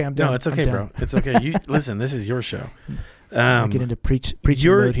 Anyway, okay, I'm done. No, it's okay, bro. It's okay. You listen. This is your show. Get into preaching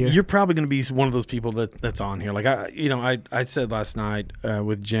mode here. You're probably going to be one of those people that's on here. Like I said last night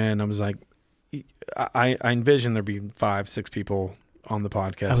with Jen, I was like, I envision there being 5-6 people on the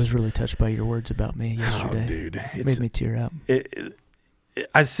podcast. I was really touched by your words about me yesterday. Oh, dude, it made me tear up.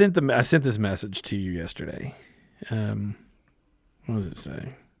 I sent this message to you yesterday. What does it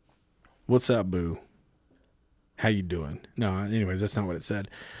say? What's up, boo? How you doing? No, anyways, that's not what it said.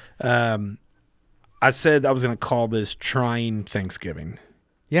 I said I was going to call this trying Thanksgiving.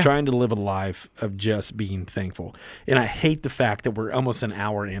 Yeah. Trying to live a life of just being thankful. And I hate the fact that we're almost an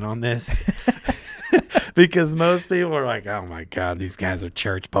hour in on this. Because most people are like, oh, my God, these guys are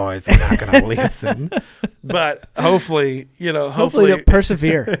church boys. They're not going to listen. But hopefully they'll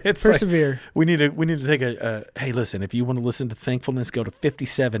persevere. Persevere. Like, we need to take hey, listen, if you want to listen to thankfulness, go to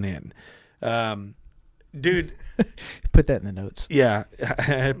 57 in. Dude. Put that in the notes. Yeah,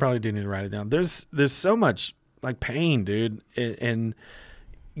 I probably do need to write it down. There's so much, like, pain, dude. And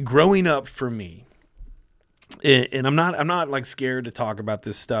growing up for me, and I'm not like scared to talk about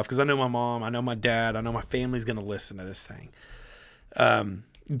this stuff, because I know my mom, I know my dad, I know my family's going to listen to this thing.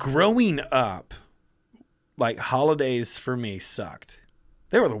 Growing up, like, holidays for me sucked.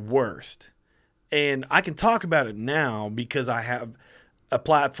 They were the worst. And I can talk about it now because I have a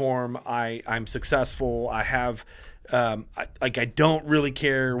platform. I'm successful. I have, I don't really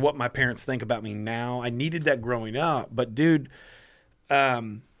care what my parents think about me now. I needed that growing up, but dude,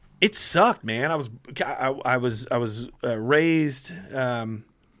 it sucked, man. I was raised. My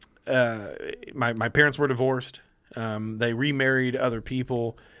parents were divorced. They remarried other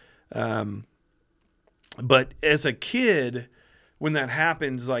people. But as a kid, when that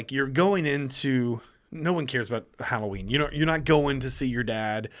happens, like, you're going into, no one cares about Halloween. You're not going to see your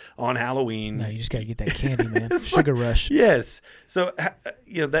dad on Halloween. No, you just got to get that candy, man. Sugar rush. Yes. So,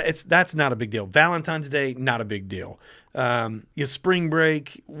 that's not a big deal. Valentine's Day, not a big deal. Spring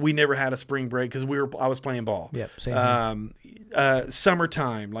break, we never had a spring break because I was playing ball. Yep. Same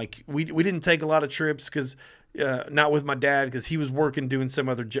summertime, like, we didn't take a lot of trips because not with my dad, because he was working, doing some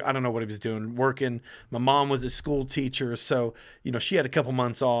other I don't know what he was doing, working. My mom was a school teacher, so she had a couple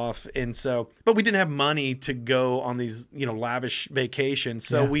months off, and so, but we didn't have money to go on these lavish vacations,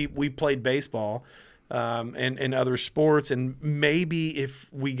 so we played baseball and other sports, and maybe if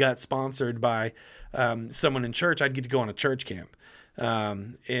we got sponsored by someone in church, I'd get to go on a church camp.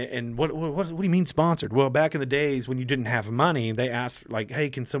 And what do you mean sponsored? Well, back in the days when you didn't have money, they asked, like, hey,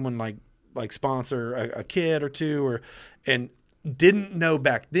 can someone like sponsor a kid or two, and didn't know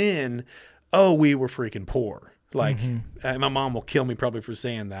back then, we were freaking poor. Like, my mom will kill me probably for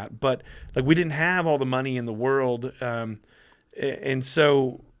saying that, but, like, we didn't have all the money in the world. And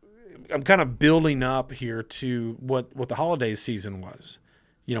so I'm kind of building up here to what the holiday season was.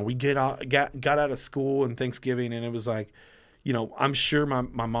 We got out of school and Thanksgiving, and it was like, I'm sure my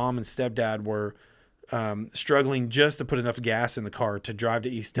mom and stepdad were struggling just to put enough gas in the car to drive to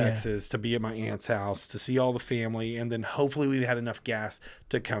East Yeah. Texas, to be at my aunt's house, to see all the family, and then hopefully we had enough gas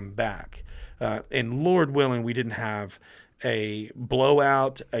to come back. And Lord willing, we didn't have a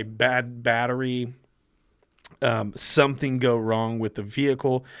blowout, a bad battery, something go wrong with the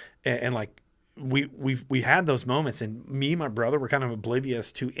vehicle, and like we had those moments, and me and my brother were kind of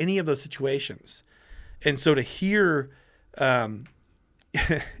oblivious to any of those situations. And so to hear to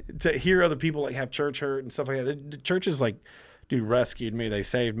hear other people like have church hurt and stuff like that, the church is like, dude, rescued me, they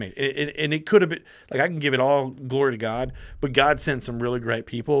saved me. And it could have been like, I can give it all glory to God, but God sent some really great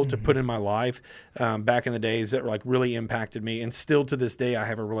people to put in my life back in the days that like really impacted me, and still to this day I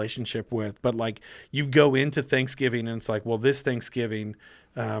have a relationship with. But like, you go into Thanksgiving and it's like, well, this Thanksgiving,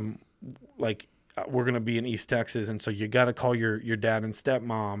 like we're gonna be in East Texas, and so you got to call your dad and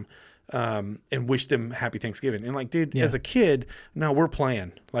stepmom and wish them happy Thanksgiving. And like, dude, Yeah. as a kid, no, we're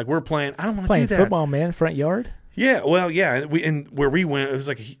playing. I don't want to do Playing that. football, man, front yard. Yeah, well, yeah, and where we went, it was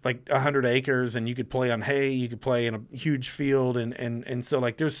like 100 acres, and you could play on hay, you could play in a huge field, and so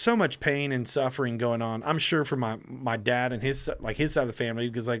like there's so much pain and suffering going on. I'm sure for my dad and his side of the family,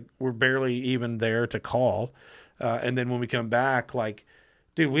 because like we're barely even there to call, and then when we come back, like,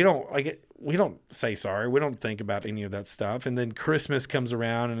 dude, we don't say sorry, we don't think about any of that stuff, and then Christmas comes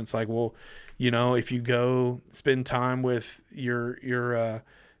around, and it's like, well, if you go spend time with your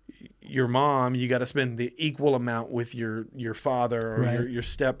mom, you got to spend the equal amount with your father or Right. your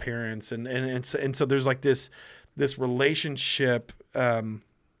step parents, and so there's like this relationship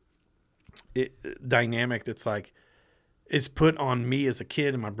dynamic that's like is put on me as a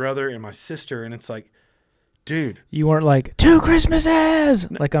kid and my brother and my sister, and it's like, dude, You weren't like 2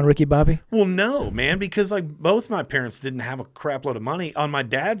 Christmases like on Ricky Bobby. well, no, man, because like both my parents didn't have a crap load of money. On my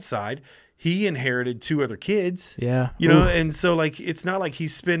dad's side, he inherited 2 other kids. Yeah, You know, Oof. and so like it's not like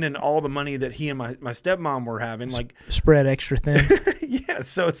he's spending all the money that he and my stepmom were having. Like, Spread extra thin. yeah,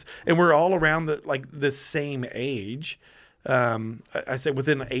 so and we're all around the same age. I say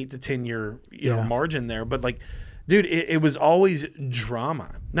within an 8 to 10 year Yeah. margin there, but like, dude, it was always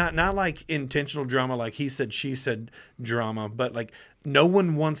drama, not like intentional drama, like he said she said drama, but like no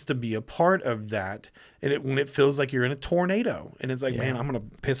one wants to be a part of that. And when it feels like you're in a tornado, and it's like, man, I'm gonna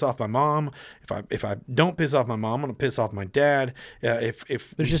piss off my mom. If I don't piss off my mom, I'm gonna piss off my dad.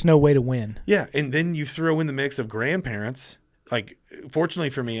 If There's just no way to win. yeah, and then you throw in the mix of grandparents. Like, fortunately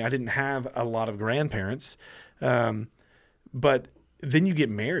for me, I didn't have a lot of grandparents, but then you get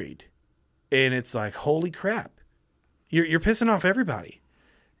married, and it's like, holy crap, you're pissing off everybody.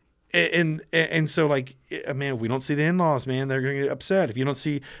 And so like, man, if we don't see the in-laws, man, they're gonna get upset. If you don't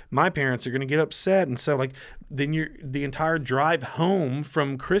see my parents, they're gonna get upset. And so like, then the entire drive home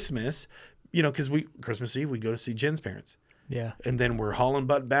from Christmas, because Christmas Eve we go to see Jen's parents. Yeah. And then we're hauling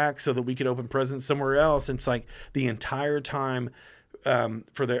butt back so that we could open presents somewhere else. And it's like the entire time,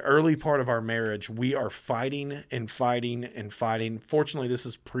 for the early part of our marriage, we are fighting and fighting and fighting. Fortunately, this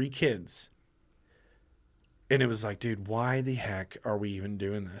is pre-kids. And it was like, dude, why the heck are we even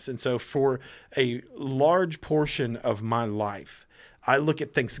doing this? And so for a large portion of my life, I look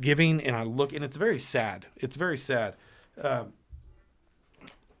at Thanksgiving and and it's very sad. It's very sad.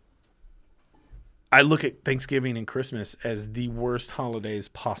 I look at Thanksgiving and Christmas as the worst holidays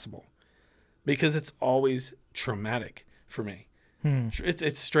possible because it's always traumatic for me.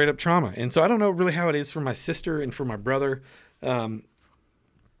 It's straight up trauma. And so I don't know really how it is for my sister and for my brother.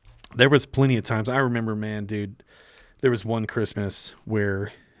 There was plenty of times I remember, man, dude, there was one Christmas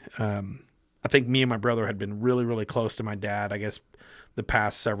where I think me and my brother had been really, really close to my dad. I guess the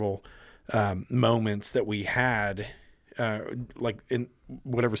past several moments that we had, like in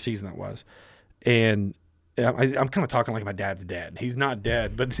whatever season that was. And I'm kind of talking like my dad's dead. He's not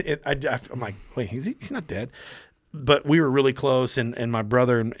dead, but I'm like, wait, he's not dead. But we were really close, and my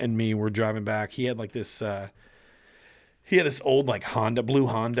brother and me were driving back. He had like this, he had this old like blue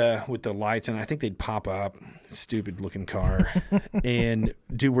Honda with the lights, and I think they'd pop up. Stupid looking car. And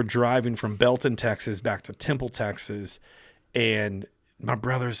dude, we're driving from Belton, Texas, back to Temple, Texas, and my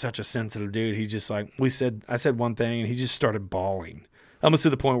brother is such a sensitive dude. He just like I said one thing, and he just started bawling. Almost to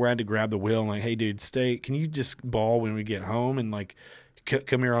the point where I had to grab the wheel and like, hey, dude, can you just bawl when we get home? And like,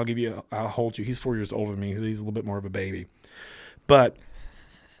 come here, I'll hold you. He's 4 years older than me. So he's a little bit more of a baby. But,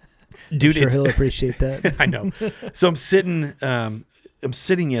 dude, I'm sure he'll appreciate that. I know. So I'm sitting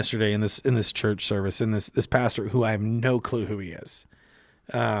yesterday in this church service, and this pastor who I have no clue who he is.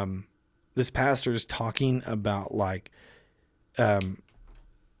 This pastor is talking about like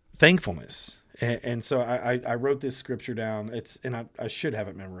thankfulness. And so I wrote this scripture down. I should have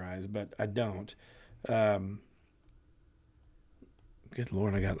it memorized, but I don't. Good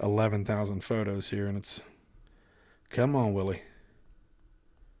Lord, I got 11,000 photos here, and it's... Come on, Willie.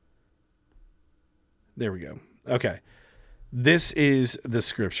 There we go. Okay. This is the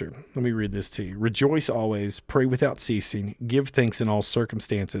scripture. Let me read this to you. Rejoice always, pray without ceasing, give thanks in all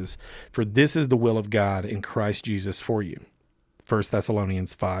circumstances, for this is the will of God in Christ Jesus for you. 1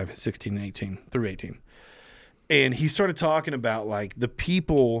 Thessalonians 5:16 and 18 through 18. And he started talking about like the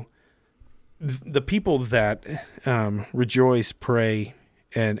people that rejoice, pray,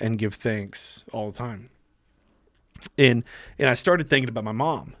 and give thanks all the time. And I started thinking about my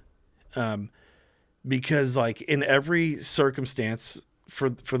mom. Because like in every circumstance, for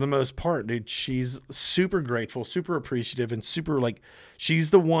the most part, dude, she's super grateful, super appreciative, and super like, she's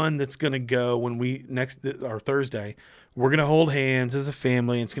the one that's going to go when we our Thursday, we're going to hold hands as a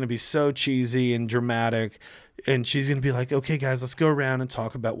family. And it's going to be so cheesy and dramatic. And she's going to be like, okay, guys, let's go around and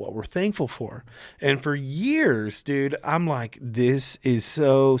talk about what we're thankful for. And for years, dude, I'm like, this is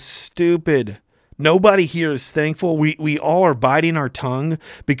so stupid. Nobody here is thankful. We all are biting our tongue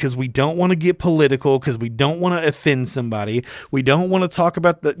because we don't want to get political, because we don't want to offend somebody. We don't want to talk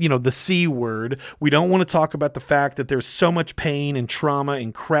about the C word. We don't want to talk about the fact that there's so much pain and trauma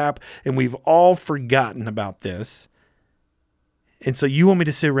and crap, and we've all forgotten about this. And so you want me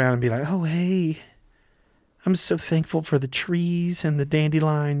to sit around and be like, oh, hey, I'm so thankful for the trees and the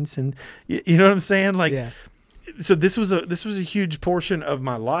dandelions, and you know what I'm saying? Like, yeah. So this was a huge portion of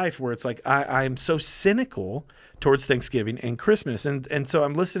my life where it's like I am so cynical towards Thanksgiving and Christmas, and so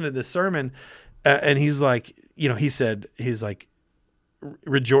I'm listening to this sermon, and he's like, he's like,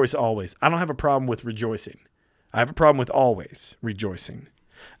 rejoice always. I don't have a problem with rejoicing. I have a problem with always rejoicing.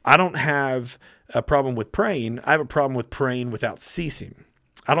 I don't have a problem with praying. I have a problem with praying without ceasing.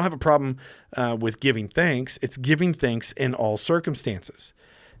 I don't have a problem with giving thanks. It's giving thanks in all circumstances.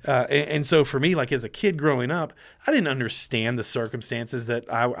 And so for me, like as a kid growing up, I didn't understand the circumstances that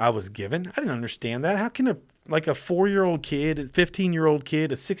I was given. I didn't understand that. How can a 4-year-old kid, a 15-year-old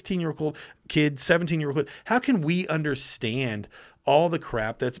kid, a 16-year-old kid, 17-year-old kid, how can we understand all the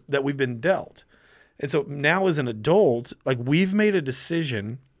crap that we've been dealt? And so now as an adult, like we've made a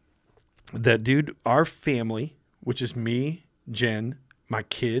decision that, dude, our family, which is me, Jen, my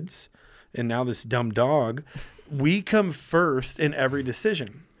kids, and now this dumb dog, we come first in every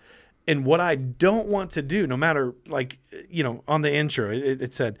decision. And what I don't want to do, no matter on the intro,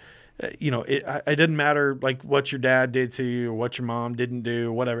 it said, it didn't matter like what your dad did to you or what your mom didn't do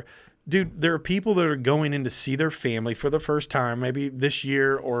or whatever. Dude, there are people that are going in to see their family for the first time, maybe this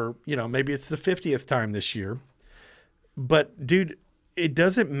year, or, maybe it's the 50th time this year. But dude, it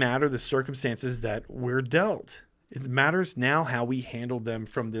doesn't matter the circumstances that we're dealt. It matters now how we handle them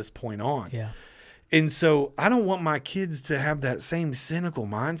from this point on. Yeah. And so I don't want my kids to have that same cynical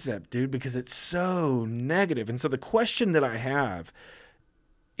mindset, dude, because it's so negative. And so the question that I have,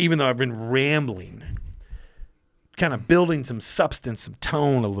 even though I've been rambling, kind of building some substance, some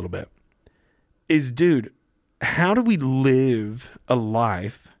tone a little bit, is, dude, how do we live a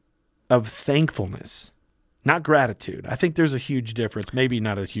life of thankfulness, not gratitude? I think there's a huge difference. Maybe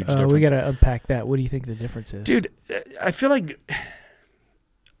not a huge difference. We got to unpack that. What do you think the difference is? Dude, I feel like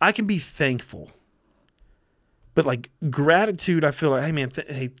I can be thankful. But like gratitude, I feel like, hey man,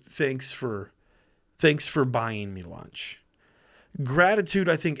 thanks for buying me lunch. Gratitude,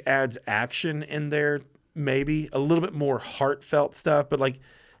 I think, adds action in there, maybe a little bit more heartfelt stuff. But like,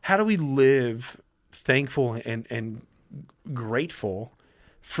 how do we live thankful and grateful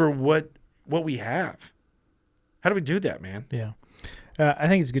for what we have? How do we do that, man? Yeah, I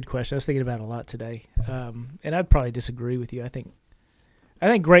think it's a good question. I was thinking about it a lot today, and I'd probably disagree with you. I think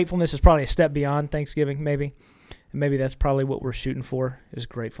gratefulness is probably a step beyond Thanksgiving, maybe. And maybe that's probably what we're shooting for, is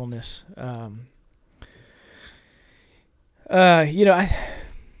gratefulness. A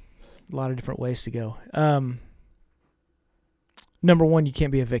lot of different ways to go. Number one, you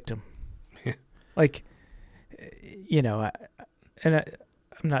can't be a victim. I'm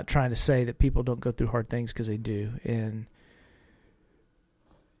not trying to say that people don't go through hard things, because they do. And,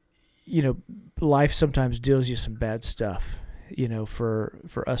 life sometimes deals you some bad stuff.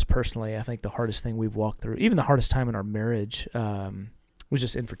 For us personally, I think the hardest thing we've walked through, even the hardest time in our marriage, was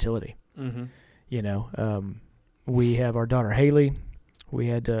just infertility. Mm-hmm. We have our daughter Haley. We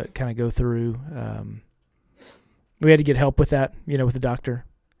had to kind of go through. We had to get help with that, with the doctor,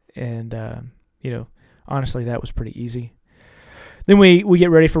 and honestly, that was pretty easy. Then we get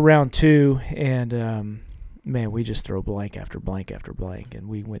ready for round 2, and man, we just throw blank after blank after blank, and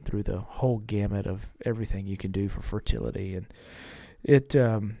we went through the whole gamut of everything you can do for fertility, and it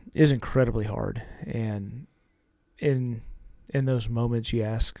is incredibly hard. And in those moments, you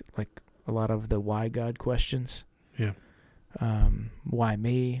ask like a lot of the why God questions. Yeah. Why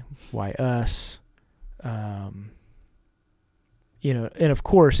me? Why us? You know, and of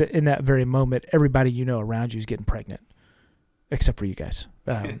course, in that very moment, everybody you know around you is getting pregnant, except for you guys.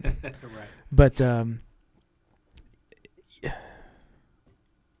 Right. But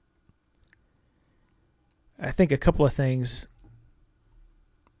I think a couple of things,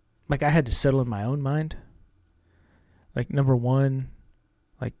 like I had to settle in my own mind. Like, number one,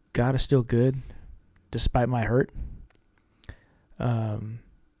 like God is still good despite my hurt.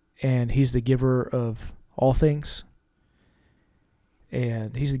 And he's the giver of all things.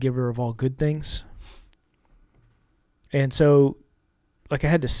 And he's the giver of all good things. And so, like, I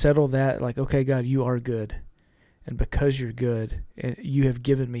had to settle that, like, okay, God, you are good. And because you're good, and you have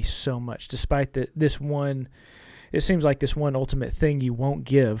given me so much, despite this one, it seems like this one ultimate thing you won't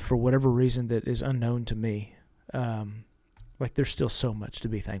give for whatever reason that is unknown to me. Like, there's still so much to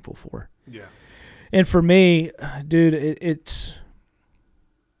be thankful for. Yeah. And for me, dude, it's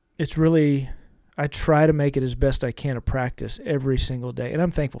really, I try to make it as best I can a practice every single day. And I'm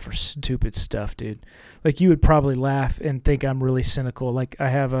thankful for stupid stuff, dude. Like, you would probably laugh and think I'm really cynical. Like, I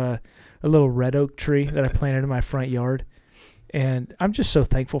have a little red oak tree that I planted in my front yard, and I'm just so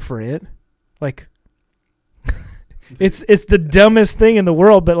thankful for it. Like, it's the dumbest thing in the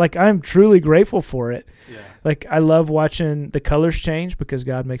world, but, like, I'm truly grateful for it. Yeah. Like, I love watching the colors change because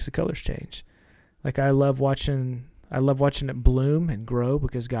God makes the colors change. Like, I love watching it bloom and grow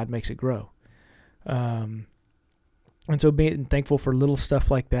because God makes it grow. And so being thankful for little stuff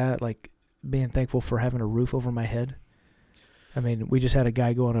like that, like being thankful for having a roof over my head. I mean, we just had a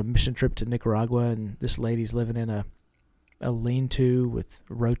guy go on a mission trip to Nicaragua, and this lady's living in a lean-to with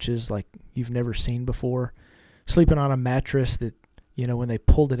roaches like you've never seen before, sleeping on a mattress that, you know, when they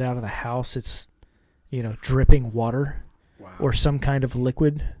pulled it out of the house, it's, you know, dripping water. Wow. Or some kind of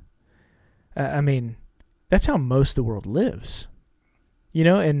liquid. I mean, that's how most of the world lives. You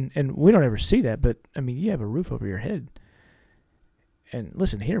know, and we don't ever see that, but, I mean, you have a roof over your head. And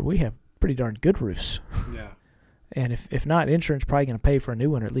listen, here we have pretty darn good roofs. Yeah. And if not, insurance probably going to pay for a new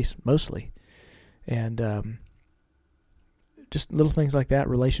one, or at least mostly. And just little things like that,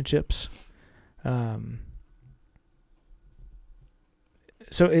 relationships. So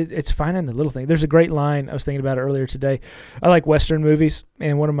it's finding the little thing. There's a great line, I was thinking about it earlier today. I like Western movies,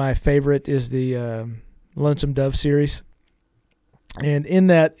 and one of my favorite is the Lonesome Dove series. And in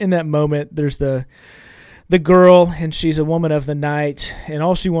that moment, there's the girl, and she's a woman of the night, and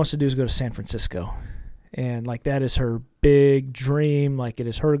all she wants to do is go to San Francisco. And, like, that is her big dream. Like, it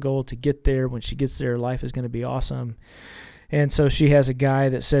is her goal to get there. When she gets there, life is going to be awesome. And so she has a guy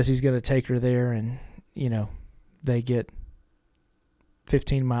that says he's going to take her there, and, you know, they get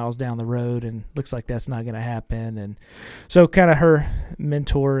 15 miles down the road, and looks like that's not going to happen. And so kind of her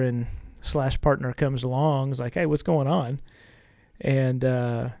mentor and / partner comes along, is like, hey, what's going on?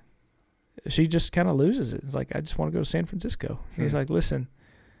 And she just kind of loses it. It's like, I just want to go to San Francisco. And he's like, listen,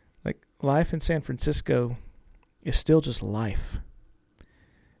 like, life in San Francisco is still just life.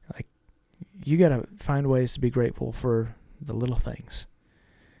 Like, you got to find ways to be grateful for the little things.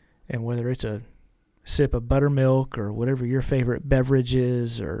 And whether it's a sip of buttermilk or whatever your favorite beverage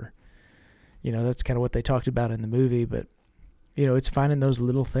is, or, you know, that's kind of what they talked about in the movie. But, you know, it's finding those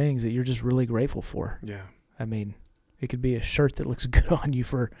little things that you're just really grateful for. Yeah. I mean, it could be a shirt that looks good on you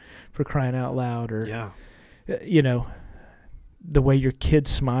for crying out loud, or, Yeah. You know, the way your kid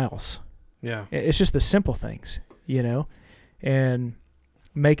smiles. Yeah. It's just the simple things, you know, and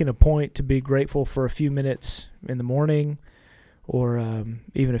making a point to be grateful for a few minutes in the morning, or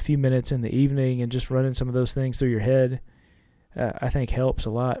even a few minutes in the evening, and just running some of those things through your head, I think helps a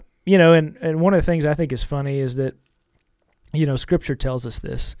lot. You know, and one of the things I think is funny is that, you know, Scripture tells us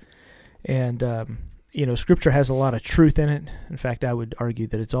this, and you know, Scripture has a lot of truth in it. In fact, I would argue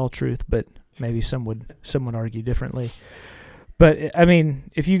that it's all truth, but maybe someone would argue differently. But, I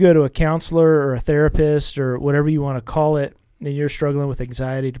mean, if you go to a counselor or a therapist or whatever you want to call it, and you're struggling with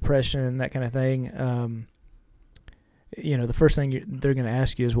anxiety, depression, that kind of thing, you know, the first thing they're going to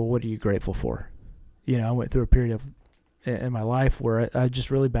ask you is, well, what are you grateful for? You know, I went through a period in my life where I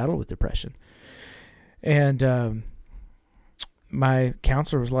just really battled with depression. And my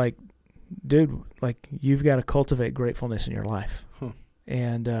counselor was like, dude, like, you've got to cultivate gratefulness in your life.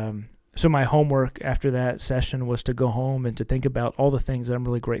 And so my homework after that session was to go home and to think about all the things that I'm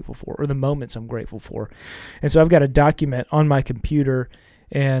really grateful for, or the moments I'm grateful for. And so I've got a document on my computer,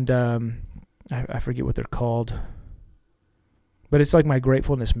 and I forget what they're called, but it's like my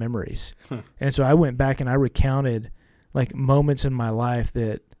gratefulness memories. And so I went back and I recounted, like, moments in my life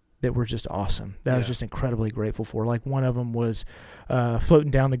that that were just awesome, that I was Yeah. just incredibly grateful for. Like one of them was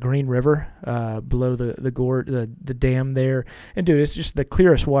floating down the Green River below the dam there. And, dude, it's just the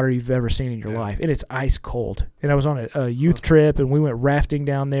clearest water you've ever seen in your Yeah. life. And it's ice cold. And I was on a youth trip, and we went rafting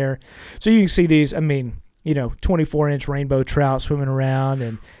down there. So you can see these, 24-inch rainbow trout swimming around,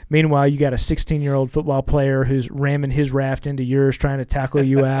 and meanwhile you got a 16-year-old football player who's ramming his raft into yours trying to tackle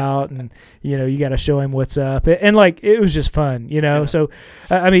you out, and you got to show him what's up, and like it was just fun. Yeah. So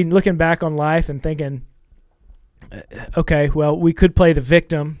looking back on life and thinking, okay, well, we could play the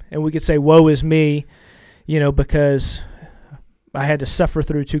victim and we could say woe is me, because I had to suffer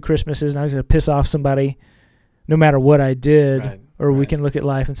through 2 Christmases and I was going to piss off somebody no matter what I did. Right, or we right. can look at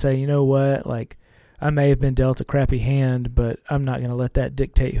life and say, you know what, like, I may have been dealt a crappy hand, but I'm not going to let that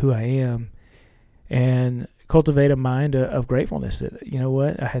dictate who I am, and cultivate a mind of gratefulness that, you know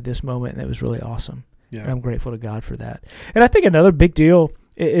what, I had this moment and it was really awesome. Yeah. And I'm grateful to God for that. And I think another big deal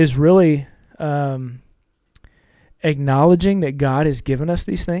is really acknowledging that God has given us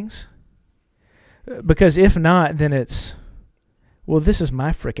these things, because if not, then it's, well, this is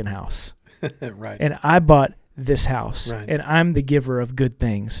my freaking house. Right. And I bought this house, Right. and I'm the giver of good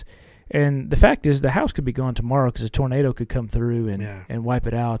things. And the fact is, the house could be gone tomorrow because a tornado could come through and wipe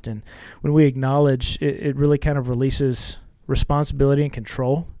it out. And when we acknowledge, it really kind of releases responsibility and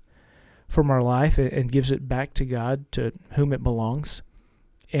control from our life and gives it back to God, to whom it belongs.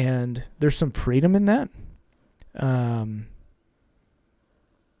 And there's some freedom in that.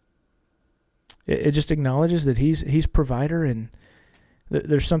 It just acknowledges that He's provider, and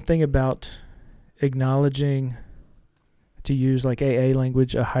there's something about acknowledging, to use like AA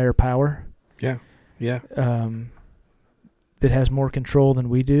language, a higher power. Yeah. Yeah. That has more control than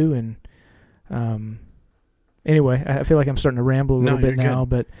we do. And anyway, I feel like I'm starting to ramble a little bit now,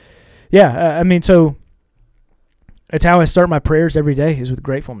 but yeah, so it's how I start my prayers every day, is with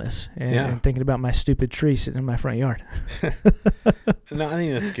gratefulness and thinking about my stupid tree sitting in my front yard. No, I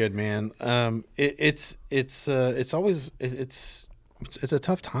think that's good, man. It's always a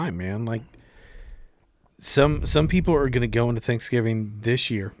tough time, man. Like some people are going to go into Thanksgiving this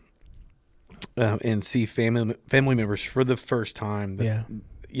year and see family members for the first time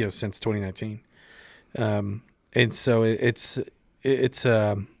since 2019. And so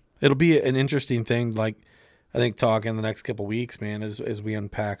it'll be an interesting thing. Like, I think talking the next couple of weeks, man, as we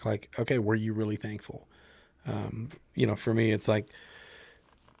unpack, like, okay, were you really thankful? For me, it's like,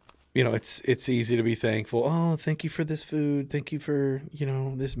 it's easy to be thankful. Oh, thank you for this food. Thank you for,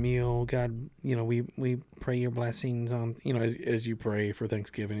 this meal. God, we pray your blessings on, as you pray for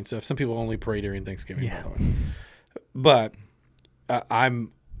Thanksgiving and stuff. Some people only pray during Thanksgiving, by the way. But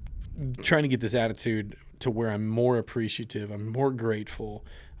I'm trying to get this attitude to where I'm more appreciative. I'm more grateful.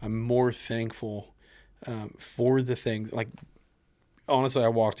 I'm more thankful for the things. Like, honestly, I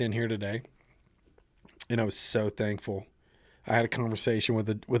walked in here today and I was so thankful. I had a conversation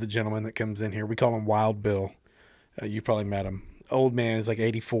with a gentleman that comes in here. We call him Wild Bill. You've probably met him. Old man is like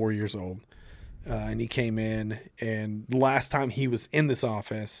 84 years old. And he came in, and last time he was in this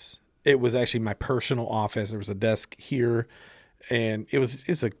office, it was actually my personal office. There was a desk here, and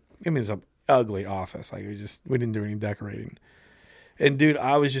it's an ugly office. Like, we didn't do any decorating. And dude,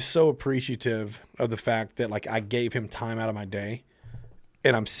 I was just so appreciative of the fact that, like, I gave him time out of my day,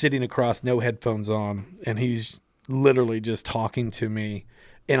 and I'm sitting across, no headphones on, and he's literally just talking to me,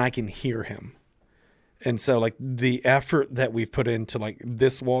 and I can hear him. And so, like, the effort that we've put into, like,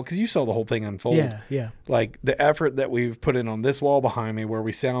 this wall, because you saw the whole thing unfold. Yeah. Like, the effort that we've put in on this wall behind me, where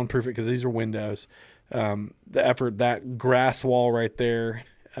we soundproof it because these are windows. The effort, that grass wall right there,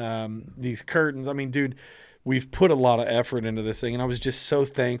 these curtains. I mean, dude, we've put a lot of effort into this thing, and I was just so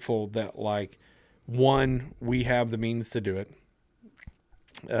thankful that, like, one, we have the means to do it.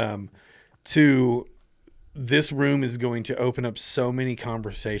 Two, this room is going to open up so many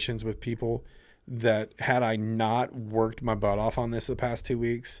conversations with people that, had I not worked my butt off on this the past 2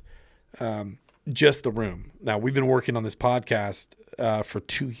 weeks, just the room. Now, we've been working on this podcast for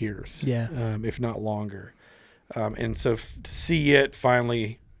 2 years, if not longer. And so to see it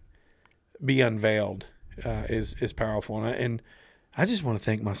finally be unveiled is powerful. And I just want to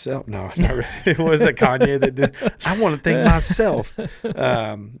thank myself. No, not really. It wasn't Kanye that did. I want to thank myself.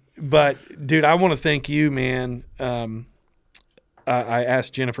 But, dude, I want to thank you, man. I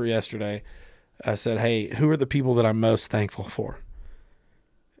asked Jennifer yesterday. I said, hey, who are the people that I'm most thankful for?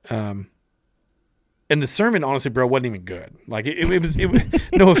 And the sermon, honestly, bro, wasn't even good. Like, it was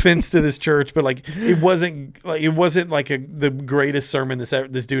no offense to this church, but, like, it wasn't like the greatest sermon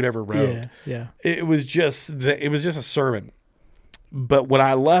this dude ever wrote. Yeah. It was just a sermon. But what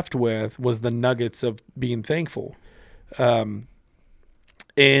I left with was the nuggets of being thankful.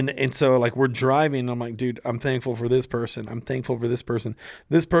 And so like we're driving, I'm like, dude, I'm thankful for this person. I'm thankful for this person.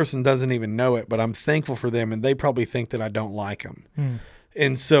 This person doesn't even know it, but I'm thankful for them, and they probably think that I don't like them.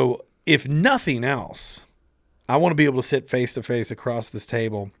 And so if nothing else, I want to be able to sit face to face across this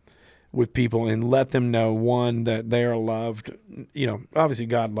table with people and let them know, one, that they are loved. You know, obviously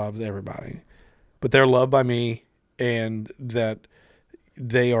God loves everybody, but they're loved by me, and that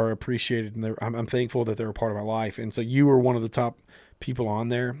they are appreciated. And I'm thankful that they're a part of my life. And so you were one of the top people on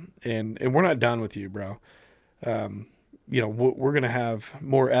there, and we're not done with you, bro. You know, we're going to have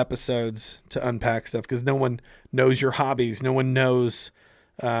more episodes to unpack stuff because no one knows your hobbies. No one knows,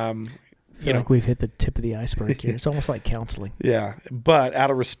 I feel like we've hit the tip of the iceberg here. It's almost like counseling. Yeah. But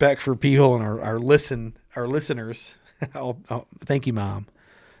out of respect for people and our listeners, I'll thank you, Mom.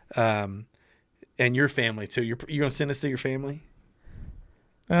 And your family too. You're going to send us to your family?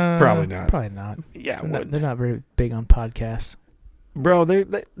 Probably not. Probably not. Yeah. They're not very big on podcasts. Bro,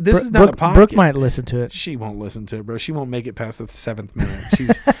 this is not a podcast. Brooke might listen to it. She won't listen to it, bro. She won't make it past the 7th minute.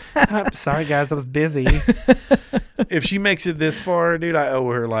 She's sorry, guys, I was busy. If she makes it this far, dude, I owe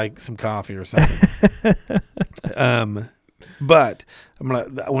her like some coffee or something. But I'm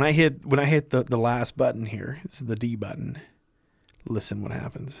gonna when I hit the last button here, it's the D button. Listen what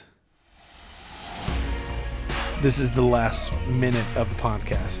happens. This is the last minute of the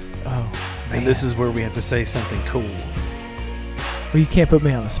podcast. Oh, man. And this is where we have to say something cool. Well, you can't put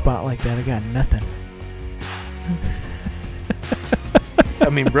me on the spot like that. I got nothing. I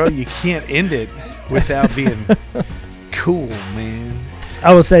mean, bro, you can't end it without being cool, man.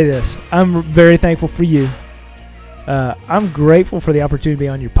 I will say this. I'm very thankful for you. I'm grateful for the opportunity to be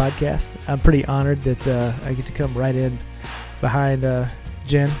on your podcast. I'm pretty honored that I get to come right in behind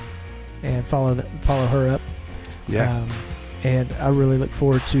Jen and follow her up. Yeah. And I really look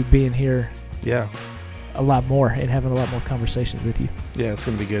forward to being here. Yeah. A lot more and having a lot more conversations with you. Yeah, it's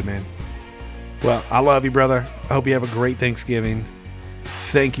going to be good, man. Well, I love you, brother. I hope you have a great Thanksgiving.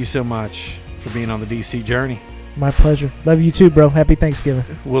 Thank you so much for being on the DC journey. My pleasure. Love you too, bro. Happy Thanksgiving.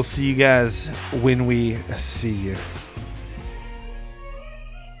 We'll see you guys when we see you.